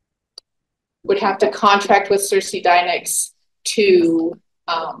would have to contract with Cersei Dynex to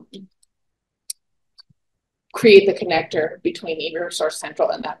create the connector between eResource Central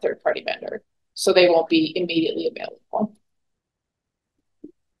and that third-party vendor, so they won't be immediately available.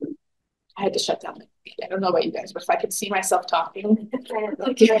 I had to shut down. I don't know about you guys, but if I could see myself talking.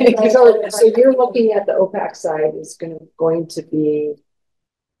 Okay. So you're looking at the OPAC side is going to be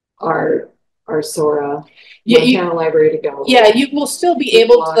our Sora, Montana Library to Go. Yeah, you will still be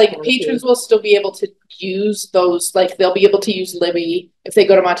able to, like, patrons will still be able to use those, like, they'll be able to use Libby if they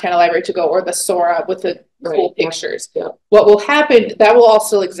go to Montana Library to Go, or the Sora with the cool pictures. Yeah. What will happen, that will all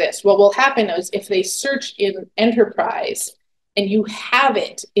still exist. What will happen is if they search in Enterprise and you have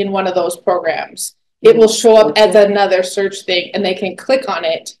it in one of those programs, it will show up as another search thing, and they can click on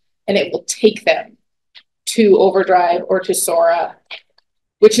it and it will take them to Overdrive or to Sora,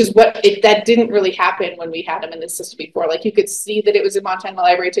 which is that didn't really happen when we had them in the system before. Like, you could see that it was in Montana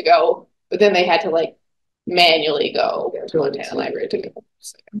Library to Go, but then they had to like manually go to Montana Library to Go.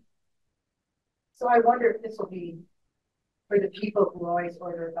 So I wonder if this will be for the people who always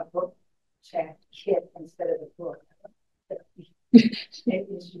order a book check kit instead of a book. An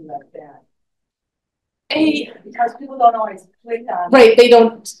issue like that. Because people don't always click on. Right, they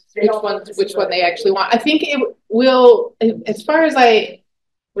don't which one they actually want. I think it will, as far as I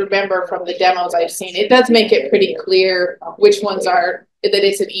remember from the demos I've seen, it does make it pretty clear which ones are that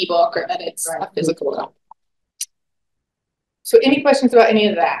it's an ebook or that it's a physical copy. So any questions about any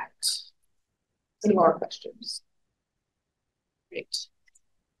of that? Any more questions? Great.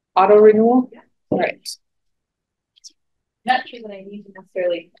 Auto renewal? Yeah. All right. Not sure that I need to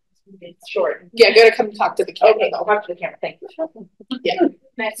necessarily. It's short. Yeah, go to come talk to the camera. Okay, I'll talk to the camera. Thank you. Yeah.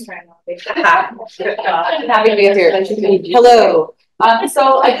 Nice try. Happy to be here. Hello.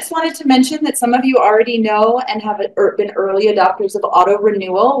 So I just wanted to mention that some of you already know and have been early adopters of auto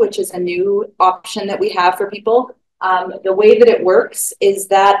renewal, which is a new option that we have for people. The way that it works is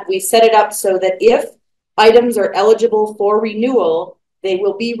that we set it up so that if items are eligible for renewal, they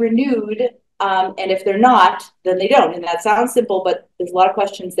will be renewed. And if they're not, then they don't. And that sounds simple, but there's a lot of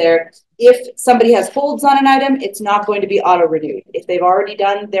questions there. If somebody has holds on an item, it's not going to be auto renewed. If they've already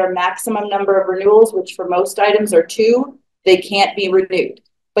done their maximum number of renewals, which for most items are 2, they can't be renewed.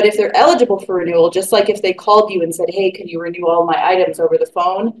 But if they're eligible for renewal, just like if they called you and said, hey, can you renew all my items over the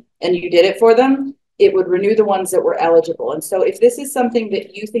phone, and you did it for them, it would renew the ones that were eligible. And so if this is something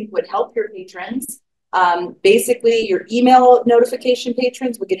that you think would help your patrons, basically your email notification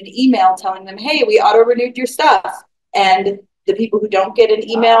patrons would get an email telling them, hey, we auto renewed your stuff. And the people who don't get an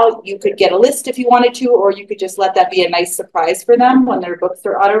email, you could get a list if you wanted to, or you could just let that be a nice surprise for them when their books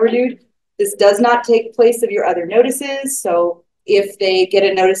are auto renewed. This does not take place of your other notices. So if they get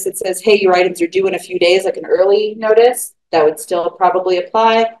a notice that says, hey, your items are due in a few days, like an early notice, that would still probably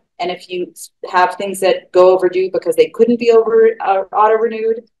apply. And if you have things that go overdue because they couldn't be auto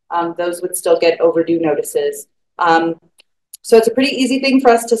renewed, those would still get overdue notices. So it's a pretty easy thing for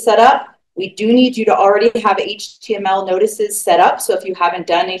us to set up. We do need you to already have HTML notices set up. So if you haven't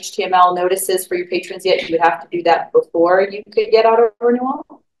done HTML notices for your patrons yet, you would have to do that before you could get auto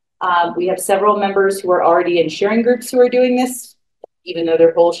renewal. We have several members who are already in sharing groups who are doing this, even though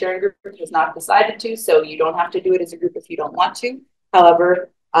their whole sharing group has not decided to. So you don't have to do it as a group if you don't want to.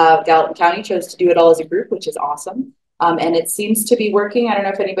 However, Gallatin County chose to do it all as a group, which is awesome. And it seems to be working. I don't know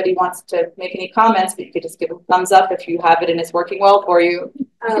if anybody wants to make any comments, but you could just give a thumbs up if you have it and it's working well for you.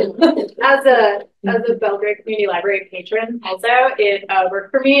 As a Belgrade Community Library patron, also it worked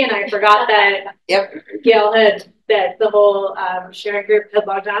for me, and I forgot that Gail had that the whole sharing group had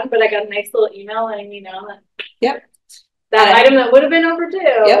logged on, but I got a nice little email letting me know that. Yep. that item that would have been overdue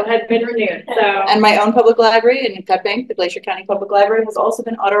Yep. had been renewed, so. And my own public library in Cut Bank, the Glacier County Public Library, has also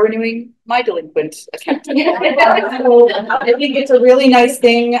been auto-renewing my delinquent account. So I think it's a really nice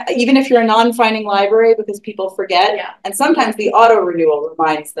thing, even if you're a non-finding library, because people forget. Yeah. And sometimes the auto-renewal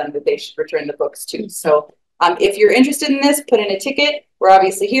reminds them that they should return the books too. So if you're interested in this, put in a ticket. We're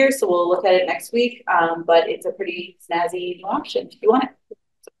obviously here, so we'll look at it next week. But it's a pretty snazzy new option if you want it.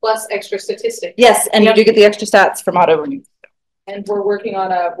 Plus extra statistics. Yes, and you do get the extra stats from auto-renew. And we're working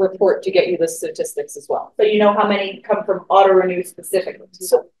on a report to get you the statistics as well. So you know how many come from auto-renew specifically.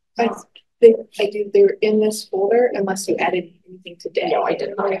 So I think they're in this folder unless you added anything today. No, I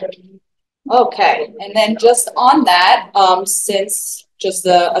didn't. Okay, and then just on that, since just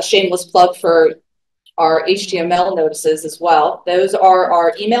a shameless plug for our HTML notices as well, those are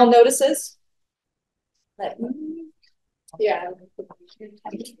our email notices. Yeah.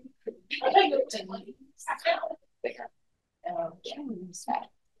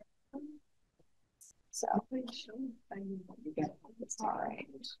 So, all right.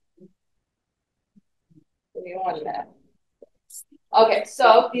 Okay,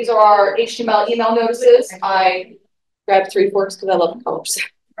 so these are our HTML email notices. I grabbed 3 forks because I love colors.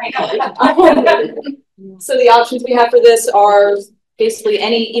 So the options we have for this are basically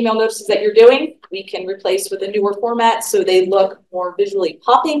any email notices that you're doing, we can replace with a newer format so they look more visually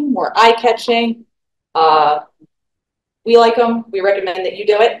popping, more eye-catching. We like them. We recommend that you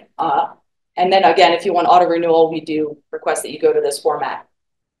do it. And then again, if you want auto renewal, we do request that you go to this format.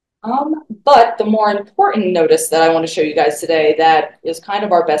 But the more important notice that I want to show you guys today that is kind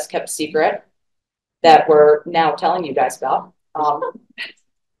of our best kept secret that we're now telling you guys about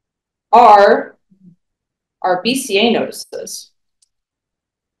are our BCA notices.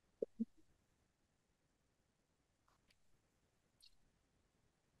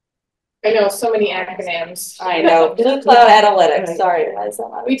 I know so many acronyms. I know. Blue Cloud Analytics. Sorry, why is that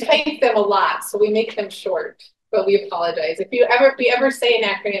not? We type them a lot, so we make them short, but we apologize. If you ever say an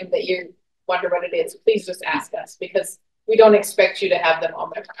acronym that you wonder what it is, please just ask us because we don't expect you to have them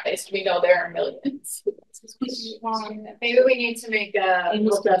all memorized. We know there are millions. Maybe we need to make a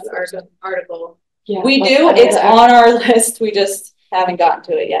article. Yeah, we do. It's on our list. We just haven't gotten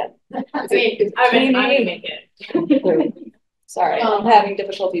to it yet. I'm gonna make it. Sorry, I'm having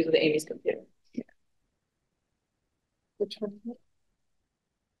difficulties with Amy's computer. Which one?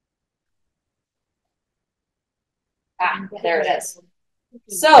 There it is.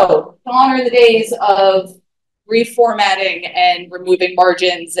 So, to honor the days of reformatting and removing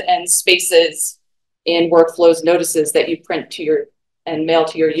margins and spaces in workflows notices that you print to your and mail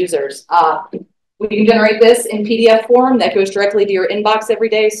to your users, we can generate this in PDF form that goes directly to your inbox every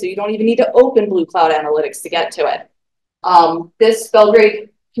day, so you don't even need to open Blue Cloud Analytics to get to it. This Belgrade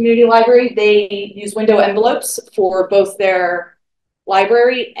Community Library, they use window envelopes for both their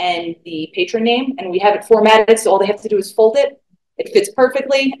library and the patron name, and we have it formatted, so all they have to do is fold it. It fits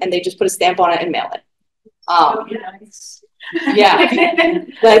perfectly, and they just put a stamp on it and mail it. Yeah,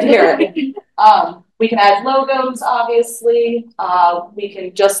 glad to hear it. We can add logos, obviously. We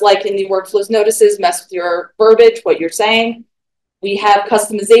can, just like in the workflows notices, mess with your verbiage, what you're saying. We have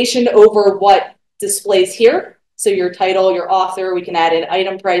customization over what displays here. So your title, your author, we can add in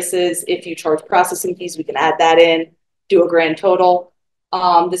item prices. If you charge processing fees, we can add that in, do a grand total.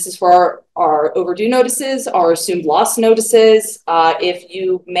 This is for our overdue notices, our assumed loss notices. If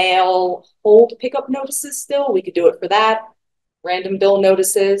you mail hold pickup notices still, we could do it for that. Random bill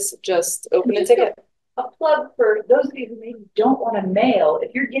notices, just open a ticket. A plug for those of you who maybe don't want to mail.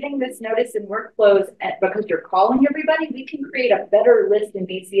 If you're getting this notice in workflows because you're calling everybody, we can create a better list in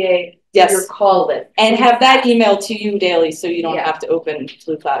BCA for your call list. And have that emailed to you daily so you don't have to open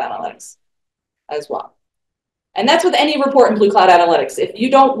Blue Cloud Analytics as well. And that's with any report in Blue Cloud Analytics. If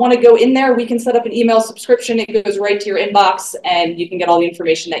you don't want to go in there, we can set up an email subscription. It goes right to your inbox and you can get all the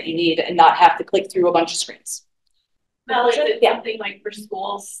information that you need and not have to click through a bunch of screens. Well, is it something like for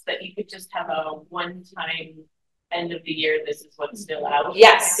schools that you could just have a one-time end of the year, this is what's still out?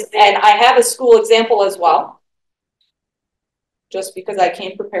 Yes, and I have a school example as well, just because I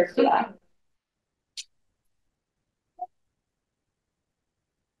came prepared for that.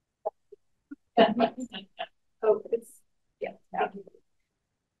 Oh, it's, yeah.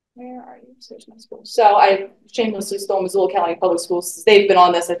 Where are you? Search my school. So I shamelessly stole Missoula County Public Schools. They've been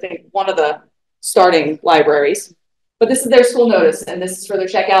on this, I think, one of the starting libraries. But this is their school notice, and this is for their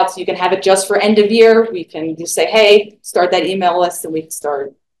checkouts. You can have it just for end of year. We can just say, hey, start that email list, and we can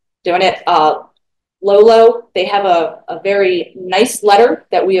start doing it. Lolo, they have a very nice letter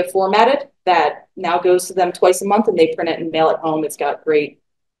that we have formatted that now goes to them twice a month, and they print it and mail it home. It's got great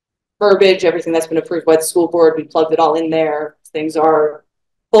verbiage, everything that's been approved by the school board, we plugged it all in there. Things are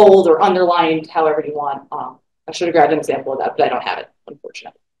bold or underlined, however you want. I should have grabbed an example of that, but I don't have it,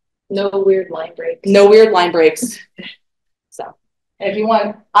 unfortunately. No weird line breaks. No weird line breaks. So, and if you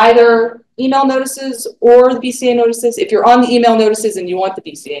want either email notices or the BCA notices, if you're on the email notices and you want the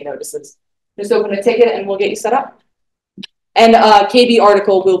BCA notices, just open a ticket and we'll get you set up. And KB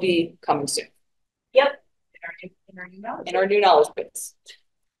article will be coming soon. Yep. In our new knowledge base.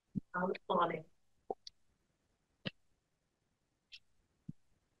 I'm on it.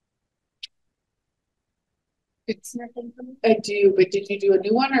 It's nothing. I do, but did you do a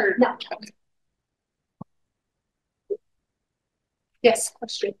new one or no? Okay. Yes,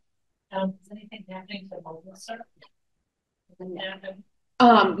 question. Is anything happening to mobile staff?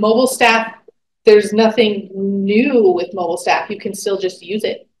 Mobile staff, there's nothing new with mobile staff. You can still just use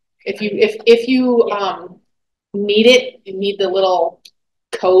it. If you need it, you need the little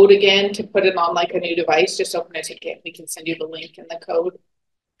code again to put it on like a new device, just open a ticket. We can send you the link and the code.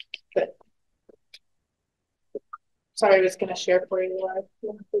 But sorry, I was gonna share for you.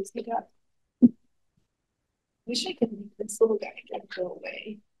 Please do that. Wish I could make this little guy go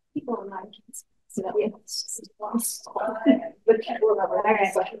away. People online can see. So that we have just lost.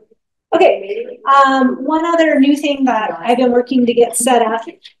 Okay. One other new thing that I've been working to get set up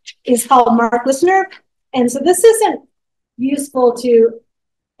is called Mark Listener. And so this isn't useful to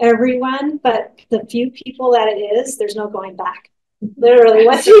everyone, but the few people that it is, there's no going back. Literally,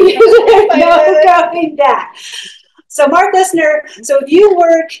 once you use it, there's no going back. So Mark Listener, so if you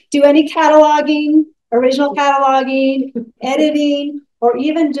do any cataloging, original cataloging, editing, or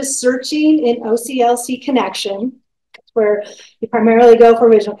even just searching in OCLC Connection, where you primarily go for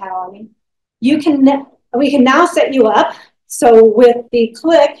original cataloging, we can now set you up. So with the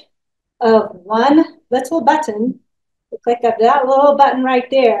click of one little button, the click of that little button right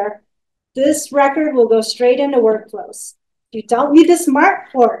there, this record will go straight into workflows. You don't need the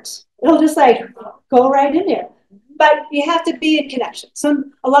smart port. It'll just like go right in there. But you have to be in connection. So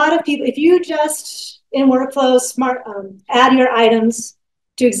a lot of people, if you just in workflows add your items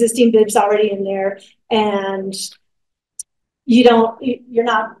to existing bibs already in there, and you're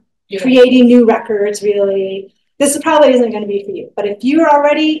not creating new records really, this probably isn't going to be for you. But if you're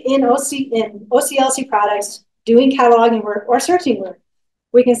already in OCLC products doing cataloging work or searching work,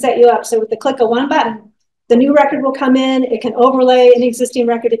 we can set you up. So with the click of one button, the new record will come in. It can overlay an existing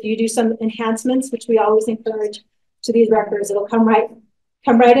record if you do some enhancements, which we always encourage to these records. It'll come right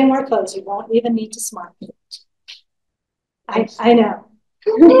in workflows. You won't even need to smart it. I know.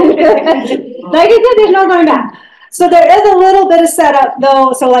 Like I said, there's no going back. So there is a little bit of setup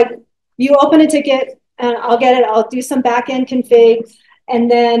though. So like you open a ticket and I'll get it. I'll do some back end config, and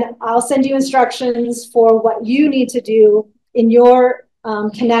then I'll send you instructions for what you need to do in your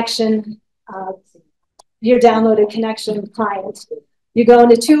connection, your downloaded connection client. You go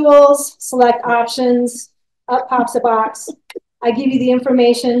into tools, select options, up pops a box. I give you the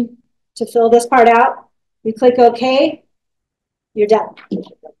information to fill this part out. You click OK, you're done.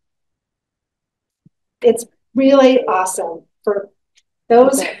 It's really awesome for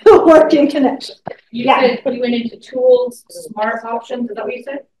those who work in connection. You said you went into tools, smart options, is that what you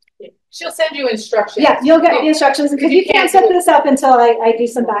said? She'll send you instructions. Yeah, you'll get the instructions because you can't set this up until I do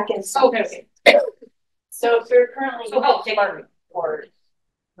some back end stuff. Okay. So if you're currently smart board,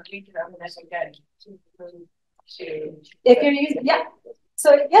 we can open this again if you're using, yeah.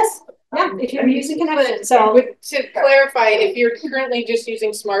 So yes, yeah, if you're using connection. So to clarify, if you're currently just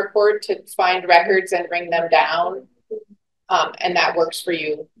using SmartPort to find records and bring them down, and that works for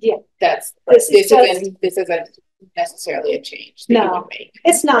you, yeah, this isn't necessarily a change that you would make.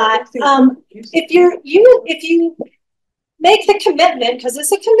 It's not. If you make the commitment, because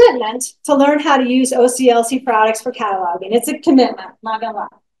it's a commitment to learn how to use OCLC products for cataloging. It's a commitment, I'm not gonna lie.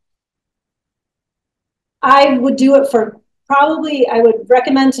 I would do it I would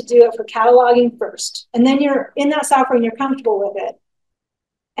recommend to do it for cataloging first. And then you're in that software and you're comfortable with it.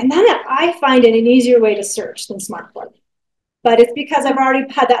 And then I find it an easier way to search than SmartPort. But it's because I've already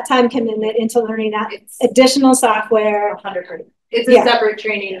had that time commitment into learning that additional software. 100%. It's a separate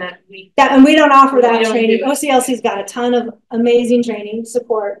training and we don't offer that training. OCLC's got a ton of amazing training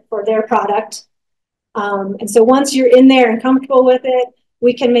support for their product. And so once you're in there and comfortable with it,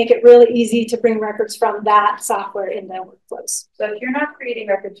 we can make it really easy to bring records from that software in the workflows. So if you're not creating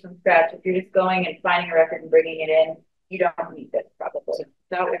records from scratch, if you're just going and finding a record and bringing it in, you don't need this probably.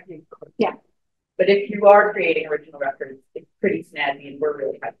 That would be cool. Yeah. But if you are creating original records, it's pretty snazzy and we're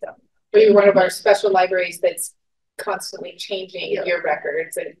really hyped up. Or you're one of our special libraries that's constantly changing your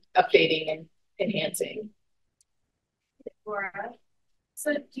records and updating and enhancing.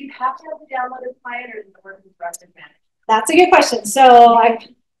 So do you have to have the downloaded client or does it work with record management? That's a good question. So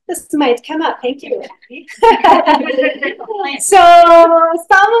this might come up. Thank you. So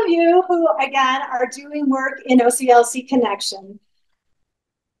some of you who, again, are doing work in OCLC Connection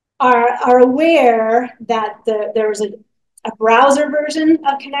are aware that there's a browser version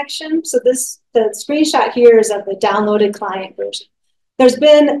of Connection. So the screenshot here is of the downloaded client version. There's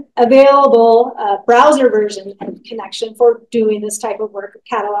been available a browser version of Connection for doing this type of work,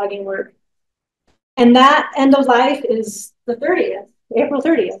 cataloging work. And that end of life is the 30th, April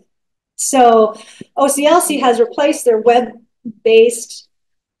 30th. So OCLC has replaced their web-based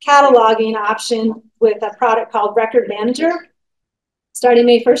cataloging option with a product called Record Manager. Starting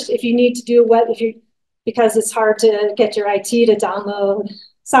May 1st, if you need to do because it's hard to get your IT to download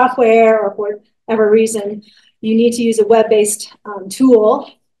software or for whatever reason, you need to use a web-based tool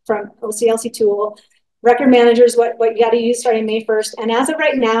from OCLC tool. Record Manager is what you got to use starting May 1st. And as of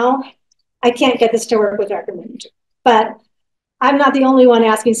right now, I can't get this to work with Record Manager, but I'm not the only one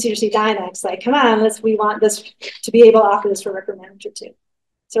asking CRC Dynex, like, come on, we want this to be able to offer this for Record Manager too.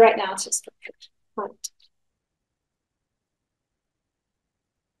 So right now it's just fun.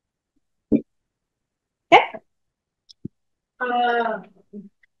 Okay.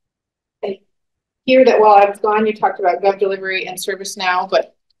 I hear that while I was gone, you talked about Gov Delivery and ServiceNow,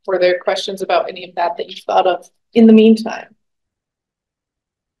 but were there questions about any of that you thought of in the meantime?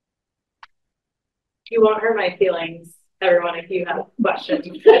 You won't hurt my feelings, everyone, if you have questions.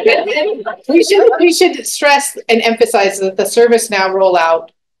 we should stress and emphasize that the ServiceNow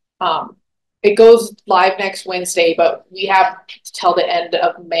rollout, it goes live next Wednesday, but we have till the end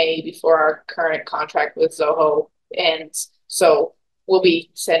of May before our current contract with Zoho ends. So we'll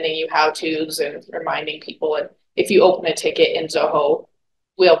be sending you how-tos and reminding people. And if you open a ticket in Zoho,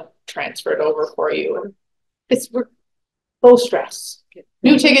 we'll transfer it over for you. And we're low stress.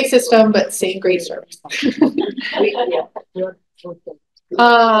 New ticket system, but same great service.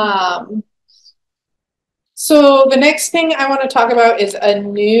 So the next thing I want to talk about is a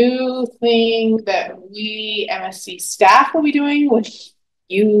new thing that we MSC staff will be doing with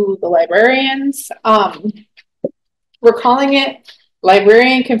you, the librarians. We're calling it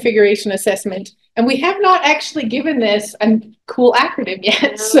Librarian Configuration Assessment, and we have not actually given this a cool acronym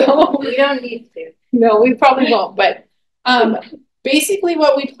yet. So we don't need to. No, we probably won't. But basically,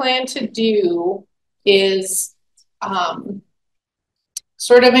 what we plan to do is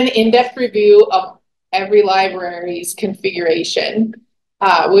sort of an in-depth review of every library's configuration.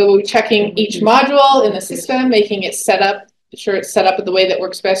 We will be checking each module in the system, making it sure it's set up in the way that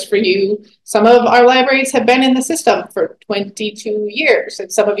works best for you. Some of our libraries have been in the system for 22 years, and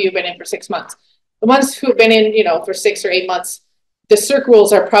some of you have been in for 6 months. The ones who have been in, for 6 or 8 months, the circ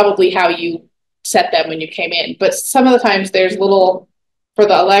rules are probably how you set them when you came in. But some of the times there's for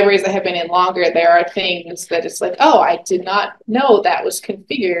the libraries that have been in longer, there are things that it's like, oh, I did not know that was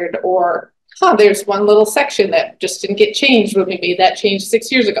configured, or there's one little section that just didn't get changed when we made that change 6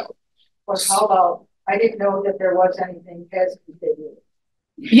 years ago. Or how about, I didn't know that there was anything as configured.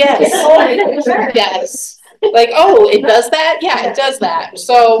 Yes. Yes. Like, oh, it does that? Yeah, it does that.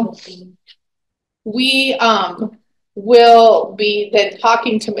 So we will be then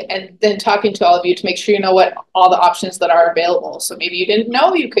talking to all of you to make sure you know what all the options that are available. So maybe you didn't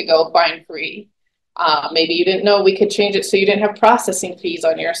know you could go fine free. Maybe you didn't know we could change it so you didn't have processing fees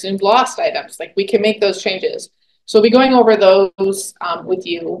on your assumed lost items. Like, we can make those changes. So we'll be going over those with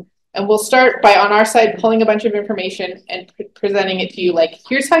you. And we'll start by, on our side, pulling a bunch of information and presenting it to you. Like,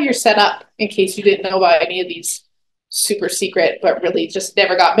 here's how you're set up in case you didn't know about any of these super secret, but really just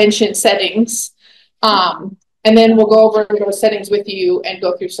never got mentioned settings. And then we'll go over those settings with you and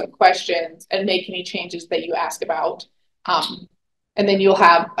go through some questions and make any changes that you ask about. And then you'll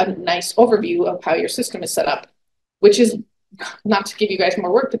have a nice overview of how your system is set up, which is not to give you guys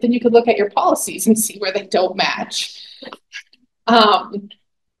more work, but then you could look at your policies and see where they don't match.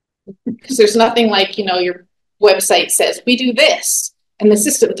 Because there's nothing like, your website says, we do this, and the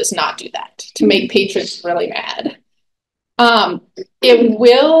system does not do that, to make patrons really mad. That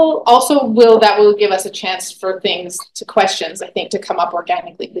will give us a chance for questions, I think, to come up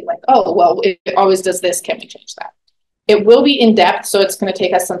organically, be like, oh, well, it always does this, can we change that? It will be in depth, so it's going to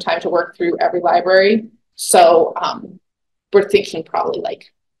take us some time to work through every library. So we're thinking probably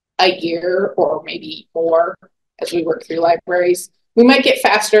like a year or maybe more as we work through libraries. We might get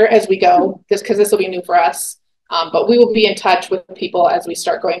faster as we go, just because this will be new for us. But we will be in touch with people as we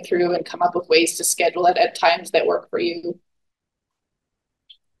start going through and come up with ways to schedule it at times that work for you.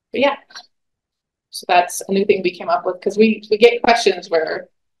 But yeah, so that's a new thing we came up with, because we get questions where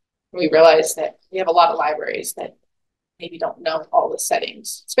we realize that we have a lot of libraries that maybe don't know all the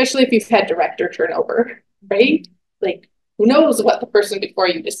settings, especially if you've had director turnover, right? Like, who knows what the person before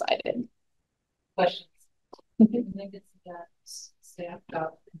you decided. Questions? Staff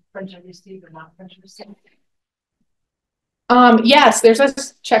got French and receive or not French and receive? Yes, there's a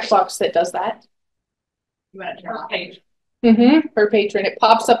checkbox that does that. You want to turn on page? Per patron. It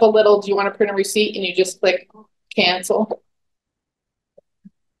pops up a little, do you want to print a receipt? And you just click cancel.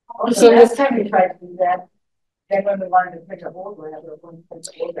 So last time we tried to do that, then when we wanted to print a whole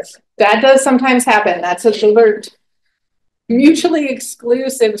that does sometimes happen. That's a alert. Mutually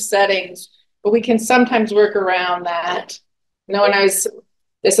exclusive settings, but we can sometimes work around that. You know,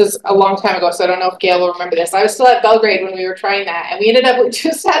 this is a long time ago, so I don't know if Gail will remember this. I was still at Belgrade when we were trying that, and we ended up, we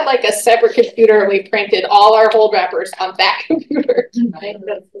just had like a separate computer, and we printed all our hold wrappers on that computer.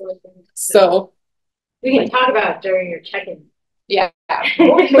 So we can talk about it during your check-in. Yeah.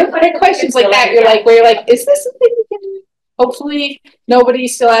 But questions like that, where you're like, is this something we can do? Hopefully nobody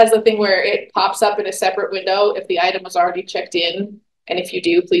still has the thing where it pops up in a separate window if the item was already checked in. And if you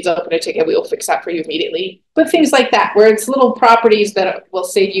do, please open a ticket. We will fix that for you immediately. But things like that, where it's little properties that will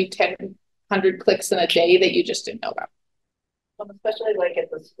save you 100 clicks in a day that you just didn't know about. Especially like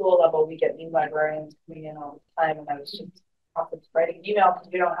at the school level, we get new librarians coming in all the time. And I was just writing email because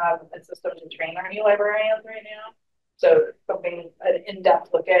we don't have a system to train our new librarians right now. So something, an in-depth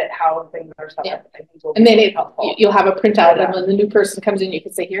look at how things are set up, I think will be really helpful. You'll have a printout, and when the new person comes in, you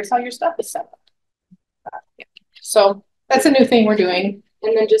can say, here's how your stuff is set up. So that's a new thing we're doing.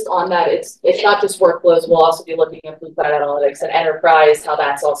 And then just on that, it's not just workflows. We'll also be looking at Blue Cloud Analytics and Enterprise, how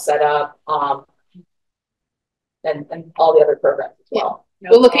that's all set up, and all the other programs as well.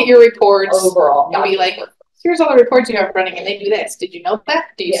 We'll look at your reports overall and be like, here's all the reports you have running, and they do this. Did you know that?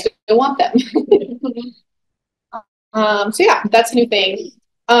 Do you still want them? So yeah, that's a new thing.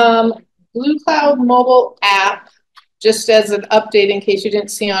 Blue Cloud mobile app, just as an update in case you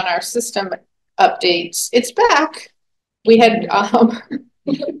didn't see on our system updates, it's back. We had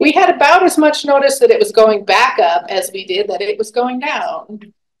about as much notice that it was going back up as we did that it was going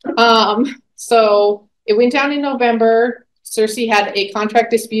down. So it went down in November. Cersei had a contract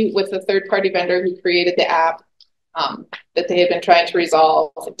dispute with the third-party vendor who created the app that they had been trying to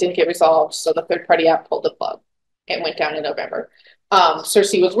resolve. It didn't get resolved, so the third-party app pulled the plug. It went down in November.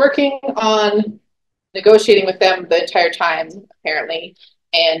 Cersei was working on negotiating with them the entire time, apparently.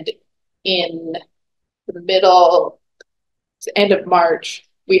 And in the end of March,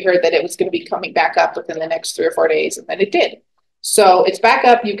 we heard that it was going to be coming back up within the next 3 or 4 days, and then it did. So it's back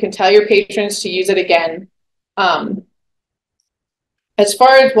up. You can tell your patrons to use it again. As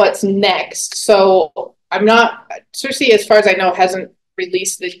far as what's next, so Cersei, as far as I know, hasn't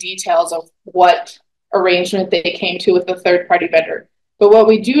released the details of what arrangement they came to with the third-party vendor. But what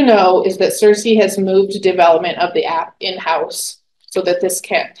we do know is that Cersei has moved development of the app in-house so that this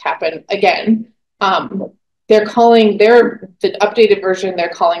can't happen again. They're calling the updated version, they're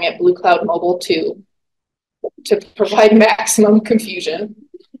calling it Blue Cloud Mobile 2 to provide maximum confusion.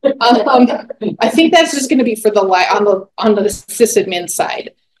 I think that's just going to be for on the sysadmin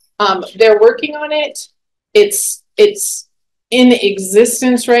side. They're working on it. It's in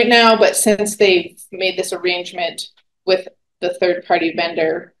existence right now, but since they've made this arrangement with the third-party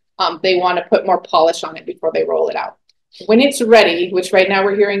vendor, they want to put more polish on it before they roll it out. When it's ready, which right now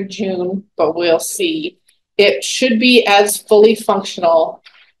we're hearing June, but we'll see, it should be as fully functional.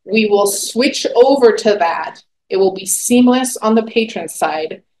 We will switch over to that. It will be seamless on the patron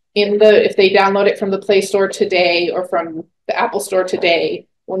side. If they download it from the Play Store today or from the Apple Store today,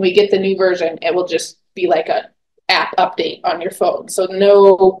 when we get the new version, it will just be like a app update on your phone. So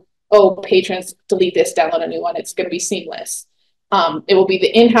no, patrons, delete this, download a new one. It's going to be seamless. It will be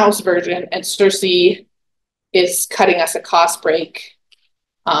the in-house version, and Cersei is cutting us a cost break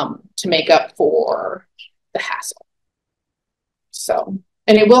to make up for the hassle. So,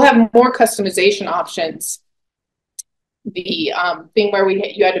 and it will have more customization options. The thing where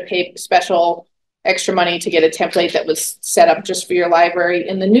you had to pay special extra money to get a template that was set up just for your library.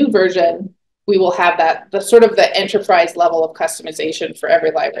 In the new version, we will have the sort of the enterprise level of customization for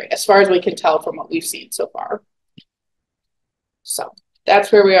every library, as far as we can tell from what we've seen so far. So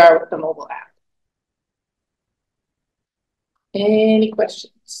that's where we are with the mobile app. Any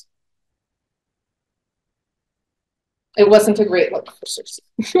questions? It wasn't a great look for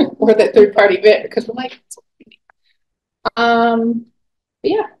Cersei or that third-party bit, because we're like,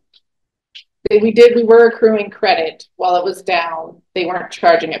 yeah. We were accruing credit while it was down. They weren't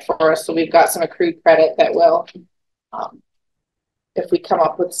charging it for us, so we've got some accrued credit that will, if we come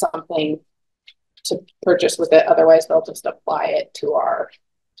up with something to purchase with it, otherwise they'll just apply it to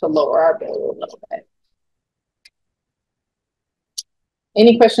lower our bill a little bit.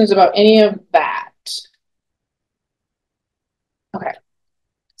 Any questions about any of that? Okay.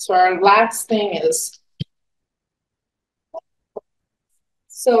 So our last thing is.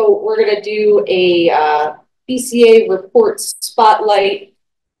 So we're gonna do a BCA report spotlight,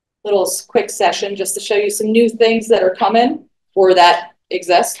 little quick session just to show you some new things that are coming or that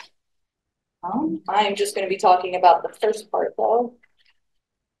exist. I'm just gonna be talking about the first part though.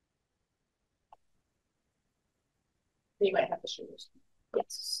 You might have to show yours.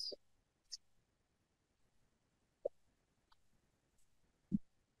 Yes.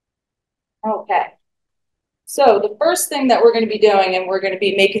 Okay. So the first thing that we're going to be doing, and we're going to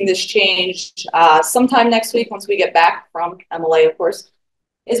be making this change sometime next week once we get back from MLA, of course,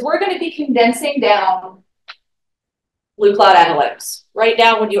 is we're going to be condensing down Blue Cloud Analytics. Right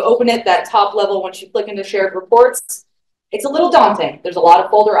now, when you open it, that top level, once you click into shared reports, it's a little daunting. There's a lot of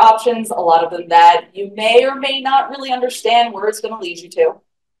folder options, a lot of them that you may or may not really understand where it's going to lead you to.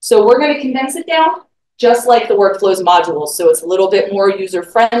 So we're going to condense it down just like the workflows modules. So it's a little bit more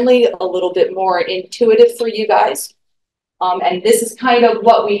user-friendly, a little bit more intuitive for you guys. And this is kind of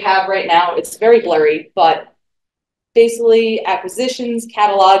what we have right now. It's very blurry, but basically acquisitions,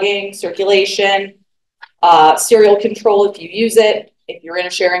 cataloging, circulation, serial control if you use it. If you're in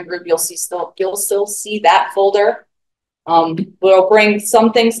a sharing group, you'll still see that folder. We'll bring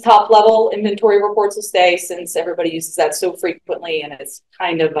some things top level. Inventory reports will stay since everybody uses that so frequently, and it's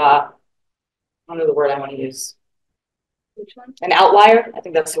kind of I don't know the word I want to use. Which one? An outlier. I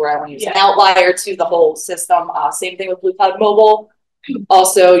think that's the word I want to use. Yeah. An outlier to the whole system. Same thing with Blue Cloud Mobile.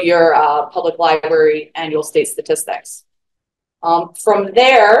 Also your public library annual state statistics. From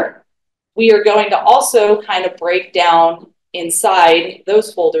there, we are going to also kind of break down inside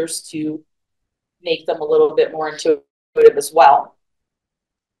those folders to make them a little bit more intuitive as well.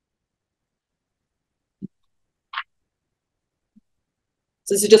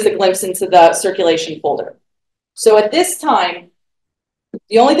 So this is just a glimpse into the circulation folder. So at this time,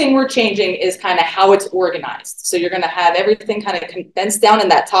 the only thing we're changing is kind of how it's organized. So you're going to have everything kind of condensed down in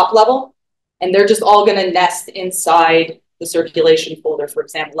that top level, and they're just all going to nest inside the circulation folder, for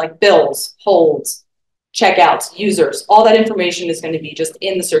example, like bills, holds, checkouts, users, all that information is going to be just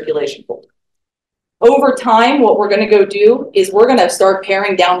in the circulation folder. Over time, what we're going to go do is we're going to start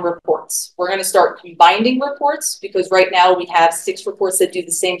paring down reports. We're going to start combining reports because right now we have 6 reports that do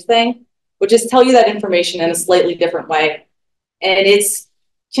the same thing, which just tell you that information in a slightly different way. And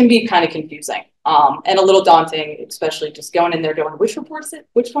can be kind of confusing and a little daunting, especially just going in there going, which report is it?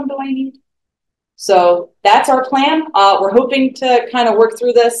 Which one do I need? So that's our plan. We're hoping to kind of work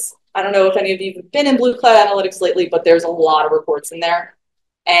through this. I don't know if any of you have been in Blue Cloud Analytics lately, but there's a lot of reports in there.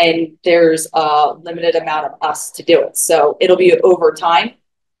 And there's a limited amount of us to do it. So it'll be over time.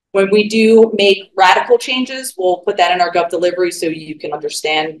 When we do make radical changes, we'll put that in our Gov delivery so you can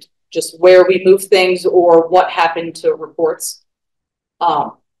understand just where we move things or what happened to reports.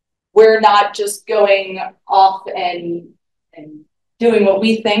 We're not just going off and doing what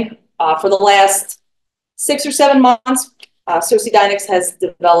we think. For the last 6 or 7 months, Sociedynix has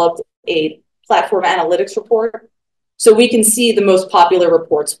developed a platform analytics report. So we can see the most popular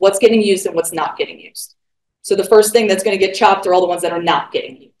reports, what's getting used and what's not getting used. So the first thing that's going to get chopped are all the ones that are not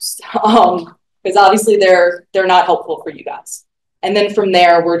getting used, because obviously they're not helpful for you guys. And then from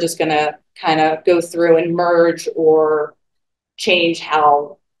there, we're just going to kind of go through and merge or change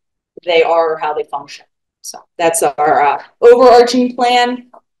how they are or how they function. So that's our overarching plan.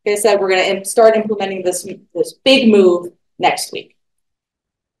 Like I said, we're going to start implementing this big move next week.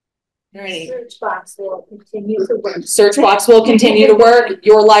 Search box will continue to work. Search box will continue to work.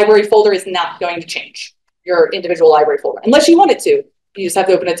 Your library folder is not going to change. Your individual library folder, unless you want it to. You just have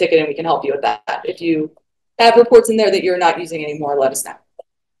to open a ticket and we can help you with that. If you have reports in there that you're not using anymore, let us know.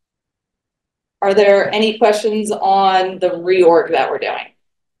 Are there any questions on the reorg that we're doing?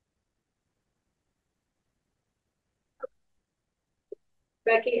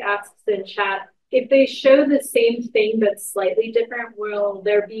 Becky asks in chat, if they show the same thing but slightly different, will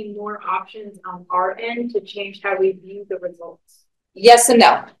there be more options on our end to change how we view the results? Yes and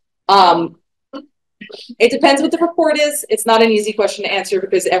no. It depends what the report is. It's not an easy question to answer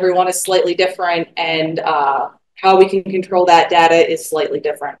because everyone is slightly different and how we can control that data is slightly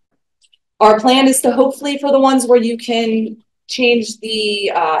different. Our plan is to hopefully for the ones where you can change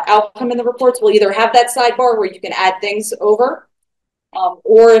the outcome in the reports, we'll either have that sidebar where you can add things over,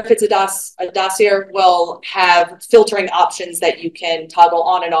 or if it's a dossier, we'll have filtering options that you can toggle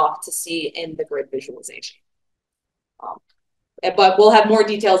on and off to see in the grid visualization. But we'll have more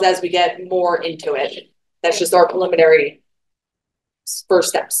details as we get more into it. That's just our preliminary first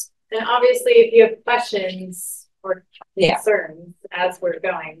steps. And obviously, if you have questions, or Yeah. concerns as we're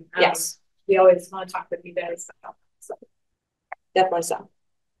going. Yes. We always want to talk with you guys about that. So. Definitely so.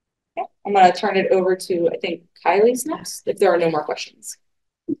 Okay. I'm going to turn it over to, I think, Kylie's next, if there are no more questions.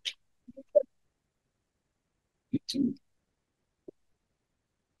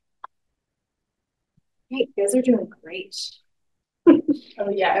 Hey, you guys are doing great. Oh,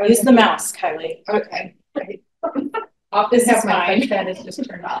 yeah. Use the mouse, Kylie. Okay. Often This have is my mine. touchpad is just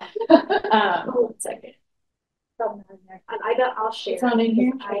turned off. 1 second. I'll share. It's not in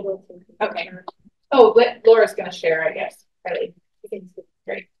here? I will. Okay. Oh, Laura's gonna share, I guess. Great.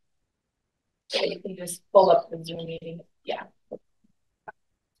 Great. So you can just pull up the Zoom meeting. Yeah.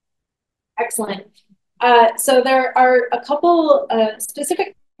 Excellent. So there are a couple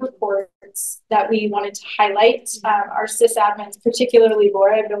specific reports that we wanted to highlight. Our sysadmins, particularly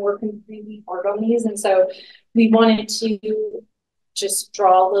Laura, have been working really hard on these, and so we wanted to just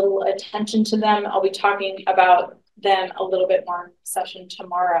draw a little attention to them. I'll be talking about them a little bit more in session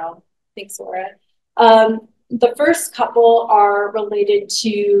tomorrow. Thanks, Laura. The first couple are related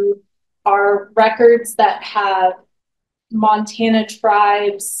to our records that have Montana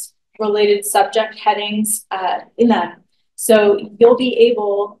tribes related subject headings in them. So you'll be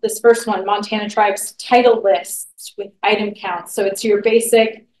able, this first one, Montana tribes title lists with item counts. So it's your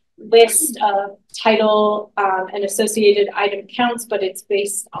basic list of title and associated item counts, but it's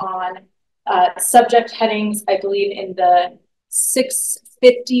based on subject headings, I believe in the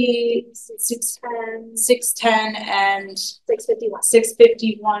 650, 610, 610 and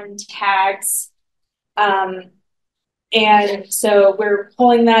 651 tags. And so we're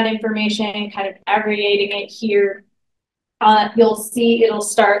pulling that information, kind of aggregating it here. You'll see it'll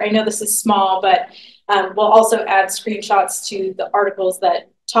start, I know this is small, but we'll also add screenshots to the articles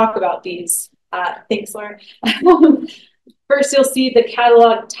that talk about these. Thanks, Laura. First, you'll see the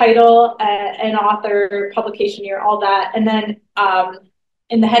catalog title and author, publication year, all that. And then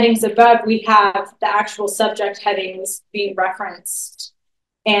in the headings above, we have the actual subject headings being referenced.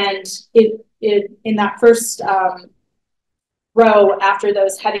 And in that first row after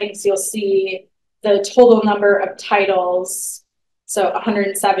those headings, you'll see the total number of titles. So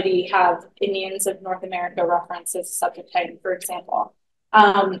 170 have Indians of North America referenced as a subject heading, for example.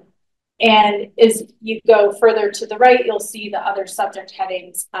 And as you go further to the right, you'll see the other subject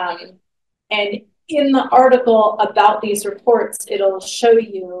headings. And in the article about these reports, it'll show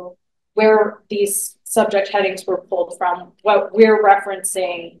you where these subject headings were pulled from, what we're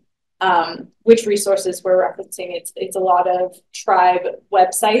referencing, which resources we're referencing. It's a lot of tribe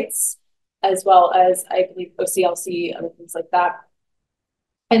websites, as well as, I believe, OCLC, other things like that.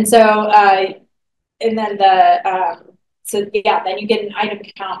 And so, and then then you get an item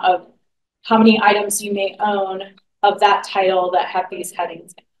count of how many items you may own of that title that have these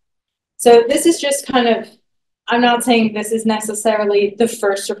headings. So this is just kind of, I'm not saying this is necessarily the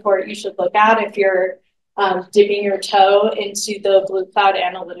first report you should look at if you're dipping your toe into the Blue Cloud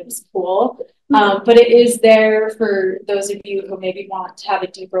Analytics pool. But it is there for those of you who maybe want to have a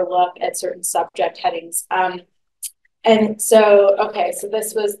deeper look at certain subject headings. And so, okay, so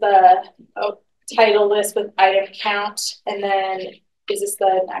this was the title list with item count. And then is this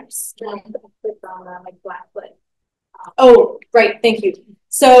the next one? Click on like Blackfoot. Oh, right, thank you.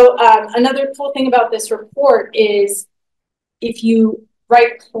 So another cool thing about this report is if you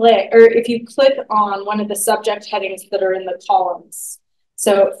right click, or if you click on one of the subject headings that are in the columns.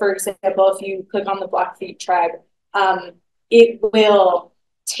 So for example, if you click on the Blackfeet tribe, it will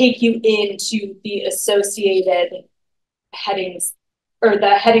take you into the associated headings, or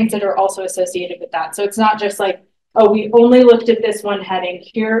the headings that are also associated with that. So it's not just like, oh, we only looked at this one heading.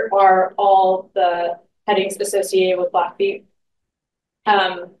 Here are all the headings associated with Blackfeet.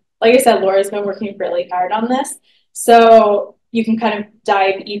 Like I said, Laura's been working really hard on this. So you can kind of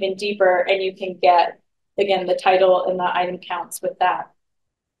dive even deeper and you can get, again, the title and the item counts with that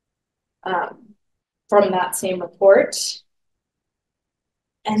from that same report.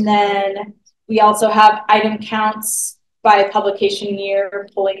 And then we also have item counts by publication year,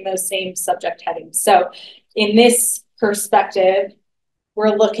 pulling those same subject headings. So in this perspective,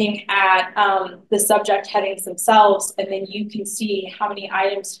 we're looking at the subject headings themselves, and then you can see how many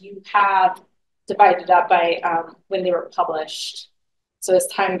items you have divided up by when they were published. So as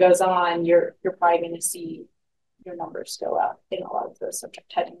time goes on, you're probably going to see your numbers go up in a lot of those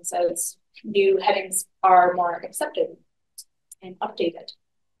subject headings as new headings are more accepted and updated.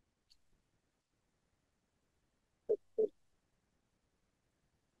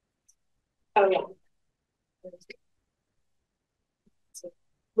 Oh yeah.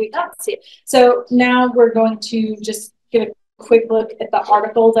 We can't see it. So now we're going to just give a quick look at the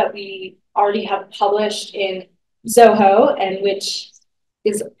article that we already have published in Zoho, and which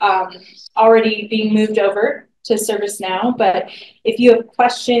is already being moved over to ServiceNow. But if you have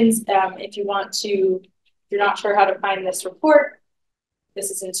questions, if you want to, if you're not sure how to find this report, this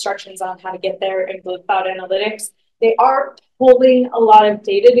is instructions on how to get there in Blue Cloud Analytics. They are pulling a lot of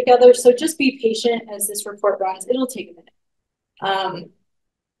data together, so just be patient as this report runs. It'll take a minute.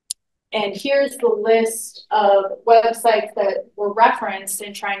 And here's the list of websites that were referenced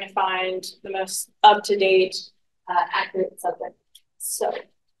in trying to find the most up-to-date, accurate subject. So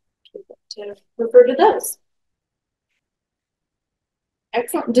to refer to those.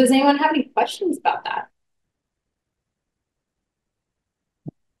 Excellent. Does anyone have any questions about that?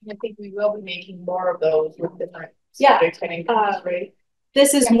 I think we will be making more of those with different subjects, right?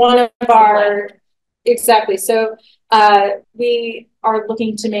 This is one of our, exactly. So we are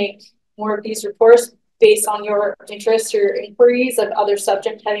looking to make more of these reports based on your interest, your inquiries of other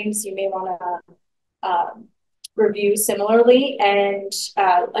subject headings you may want to review similarly. And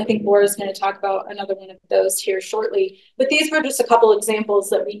I think Laura's going to talk about another one of those here shortly. But these were just a couple examples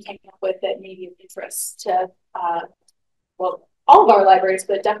that we came up with that may be of interest to, well, all of our libraries,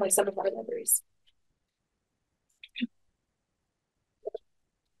 but definitely some of our libraries.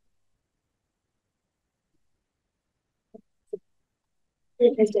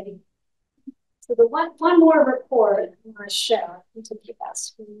 So the one more report I want to share. Let me take you that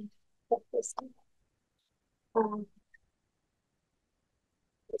screen.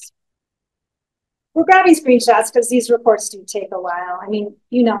 We're grabbing screenshots because these reports do take a while. I mean,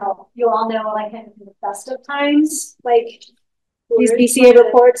 you all know, like in the best of times, like these BCA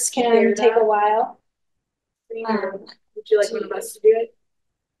reports can take a while. Would you like one of us to do it?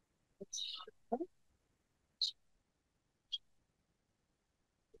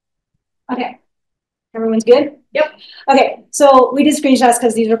 Okay. Everyone's good? Yep. Okay, so we did screenshots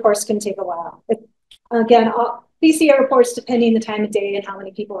because these reports can take a while. Again, BCA reports, depending the time of day and how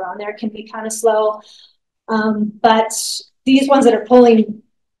many people are on there, can be kind of slow. But these ones that are pulling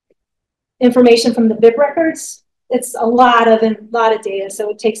information from the bib records, it's a lot of data,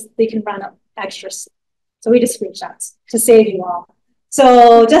 so they can run up extra. So we did screenshots to save you all.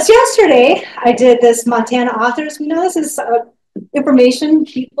 So just yesterday, I did this Montana authors. We know this is information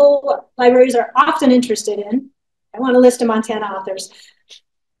libraries are often interested in. I want a list of Montana authors.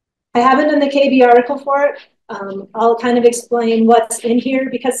 I haven't done the KB article for it. I'll kind of explain what's in here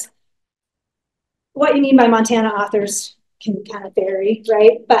because what you mean by Montana authors can kind of vary,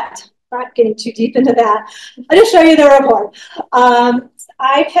 right? But not getting too deep into that. I'll just show you the report.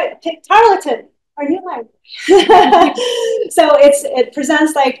 I picked Tarleton, our new library. So it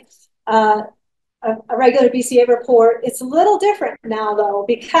presents like a regular BCA report. It's a little different now though,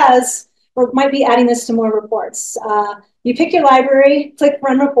 because we might be adding this to more reports. You pick your library, click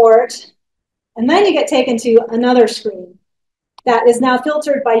run report, and then you get taken to another screen that is now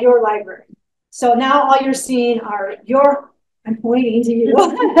filtered by your library. So now all you're seeing are I'm pointing to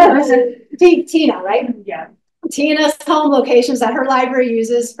you, Tina, right? Yeah. Tina's home locations that her library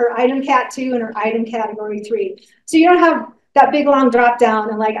uses for item cat 2 and her item category 3. So you don't have that big long drop down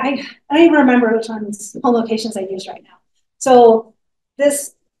and like, I don't even remember which ones home locations I use right now. So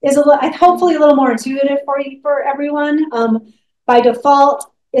this is hopefully a little more intuitive for everyone. By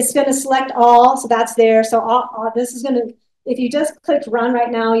default, it's going to select all, so that's there. So this is going to, if you just clicked run right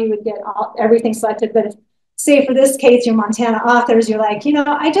now, you would get everything selected. But if, say for this case, your Montana authors, you're like,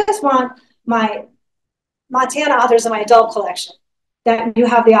 I just want my Montana authors in my adult collection. That you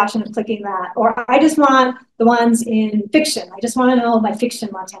have the option of clicking that. Or I just want the ones in fiction. I just want to know my fiction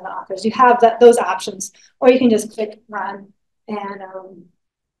Montana authors. You have those options. Or you can just click run and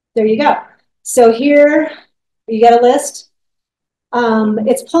there you go. So here you get a list.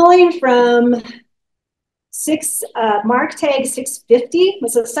 It's pulling from mark tag 650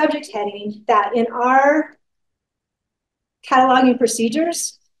 was a subject heading that in our cataloging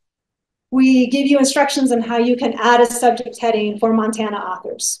procedures, we give you instructions on how you can add a subject heading for Montana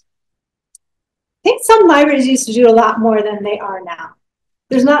authors. I think some libraries used to do a lot more than they are now.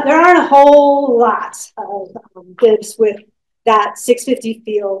 There aren't a whole lot of bibs with that 650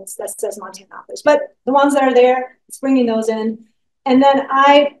 fields that says Montana authors, but the ones that are there, it's bringing those in. And then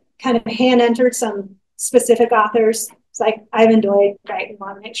I kind of hand entered some specific authors. It's like Ivan Doig, right? We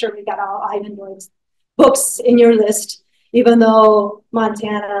want to make sure we got all Ivan Doig's books in your list, even though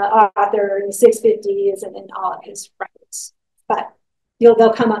Montana author in the 650 isn't in all of his records, but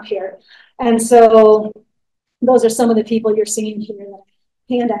they'll come up here. And so those are some of the people you're seeing here that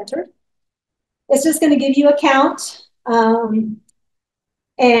I hand entered. It's just going to give you a count. And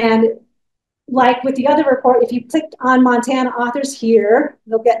like with the other report, if you clicked on Montana authors here,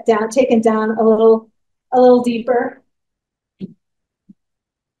 they'll get taken down a little a little deeper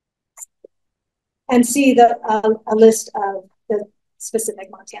and see a list of the specific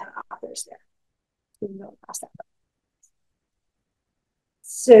Montana authors there.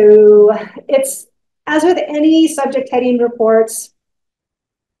 So it's, as with any subject heading reports,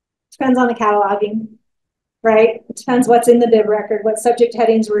 depends on the cataloging, right? It depends what's in the bib record, what subject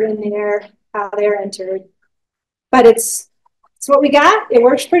headings were in there, how they're entered. But it's what we got. It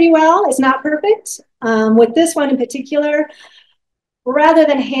works pretty well. It's not perfect. With this one in particular, rather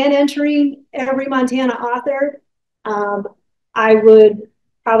than hand entering every Montana author, I would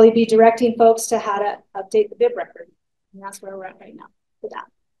probably be directing folks to how to update the bib record. And that's where we're at right now with that.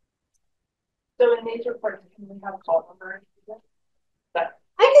 So in these reports, can we have call number? I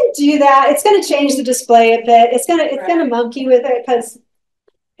can do that. It's going to change the display a bit. It's going to monkey with it because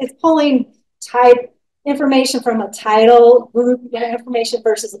it's pulling type information from a title group information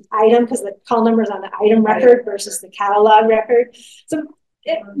versus an item, because the call number is on the item record versus the catalog record. So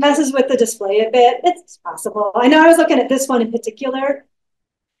it messes with the display a bit. It's possible. I know I was looking at this one in particular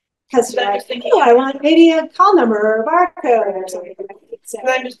because like, oh, I want maybe a call number or a barcode or something. So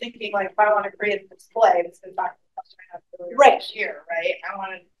I'm just thinking, like, if I want to create a display, this is back to the question I have right here, right? I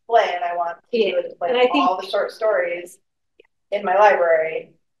want to display and I want to display all the short stories in my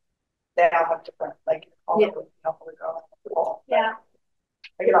library. They all have different, like, all the go. Yeah.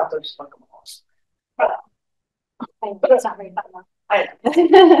 I could also just fuck them all. But it's not very fun. I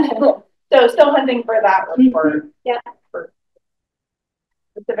know. So still hunting for that report. Yeah. For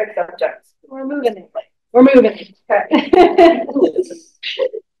specific subjects. We're moving it. We're moving it. Okay.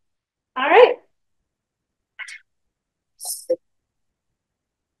 All right.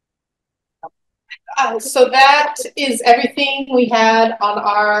 So that is everything we had on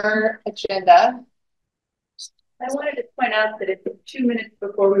our agenda. I wanted to point out that it's 2 minutes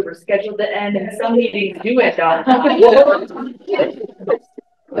before we were scheduled to end, and some meetings do end on time.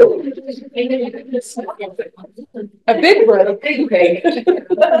 A big break. A big break.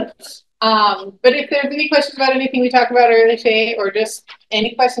 But if there's any questions about anything we talked about earlier today, or just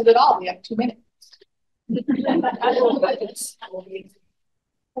any questions at all, we have 2 minutes.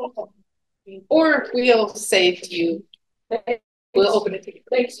 Or we'll say to you, we'll open it to you.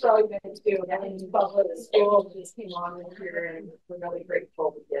 Thanks for all you've been doing. I mean, public school just came on here, and we're really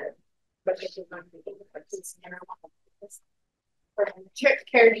grateful we did. But this is not going to be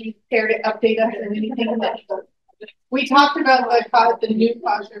Care to update us on anything that we talked about the new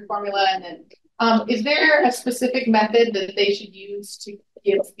cost share formula, and then is there a specific method that they should use to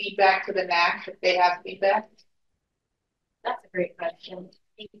give feedback to the NAC if they have feedback? That's a great question.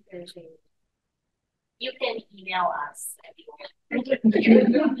 You can email us. Yes. I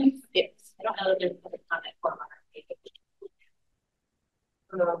don't know if there's a comment form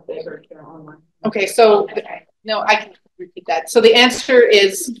on our page. Okay, so no, I can repeat that. So the answer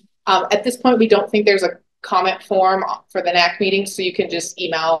is at this point, we don't think there's a comment form for the NAC meeting, so you can just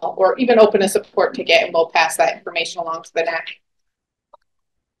email or even open a support ticket and we'll pass that information along to the NAC.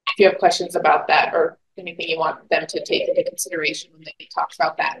 If you have questions about that or anything you want them to take into consideration when they talk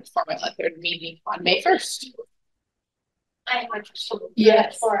about that formula at their meeting on May 1st. I have a question.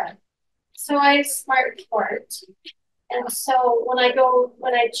 Yes. So I have Smart Report. And so when I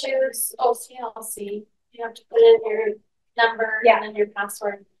choose OCLC, you have to put in your number and then your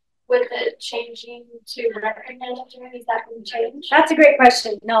password. With it changing to record manager, is that going to change? That's a great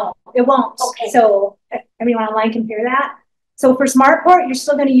question. No, it won't. Okay. So everyone online can hear that. So for SmartPort, you're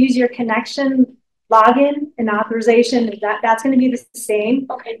still going to use your connection login and authorization. That's going to be the same.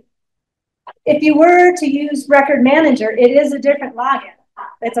 Okay. If you were to use record manager, it is a different login.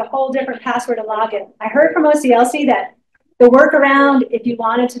 It's a whole different password to login. I heard from OCLC that the workaround, if you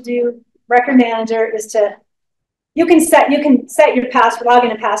wanted to do record manager, is to you can set your password,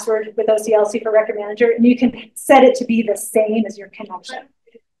 login and password with OCLC for record manager, and you can set it to be the same as your connection.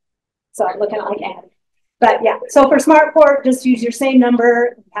 So I'm looking at like ad. But yeah, so for SmartPort, just use your same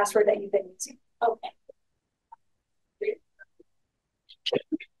number and password that you've been using. Okay.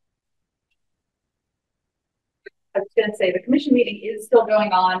 I was going to say the commission meeting is still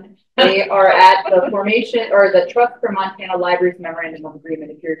going on. They are at the formation or the Trust for Montana Libraries Memorandum of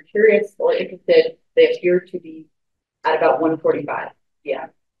Agreement. If you're curious or interested, they appear to be at about 1:45. Yeah.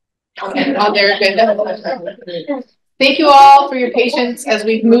 On their agenda. Thank you all for your patience as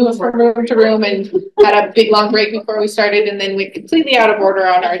we've moved from room to room and had a big long break before we started, and then we're completely out of order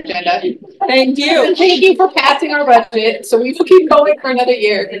on our agenda. Thank you. And thank you for passing our budget. So we will keep going for another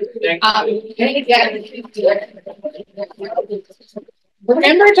year.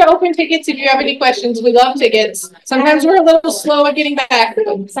 Remember to open tickets if you have any questions. We love tickets. Sometimes we're a little slow at getting back.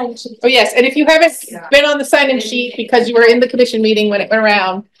 Oh, yes. And if you haven't been on the sign-in sheet because you were in the commission meeting when it went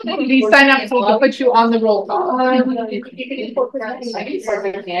around, please sign up so we can put you on the roll call.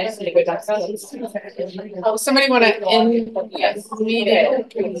 Oh, somebody want to end the meeting?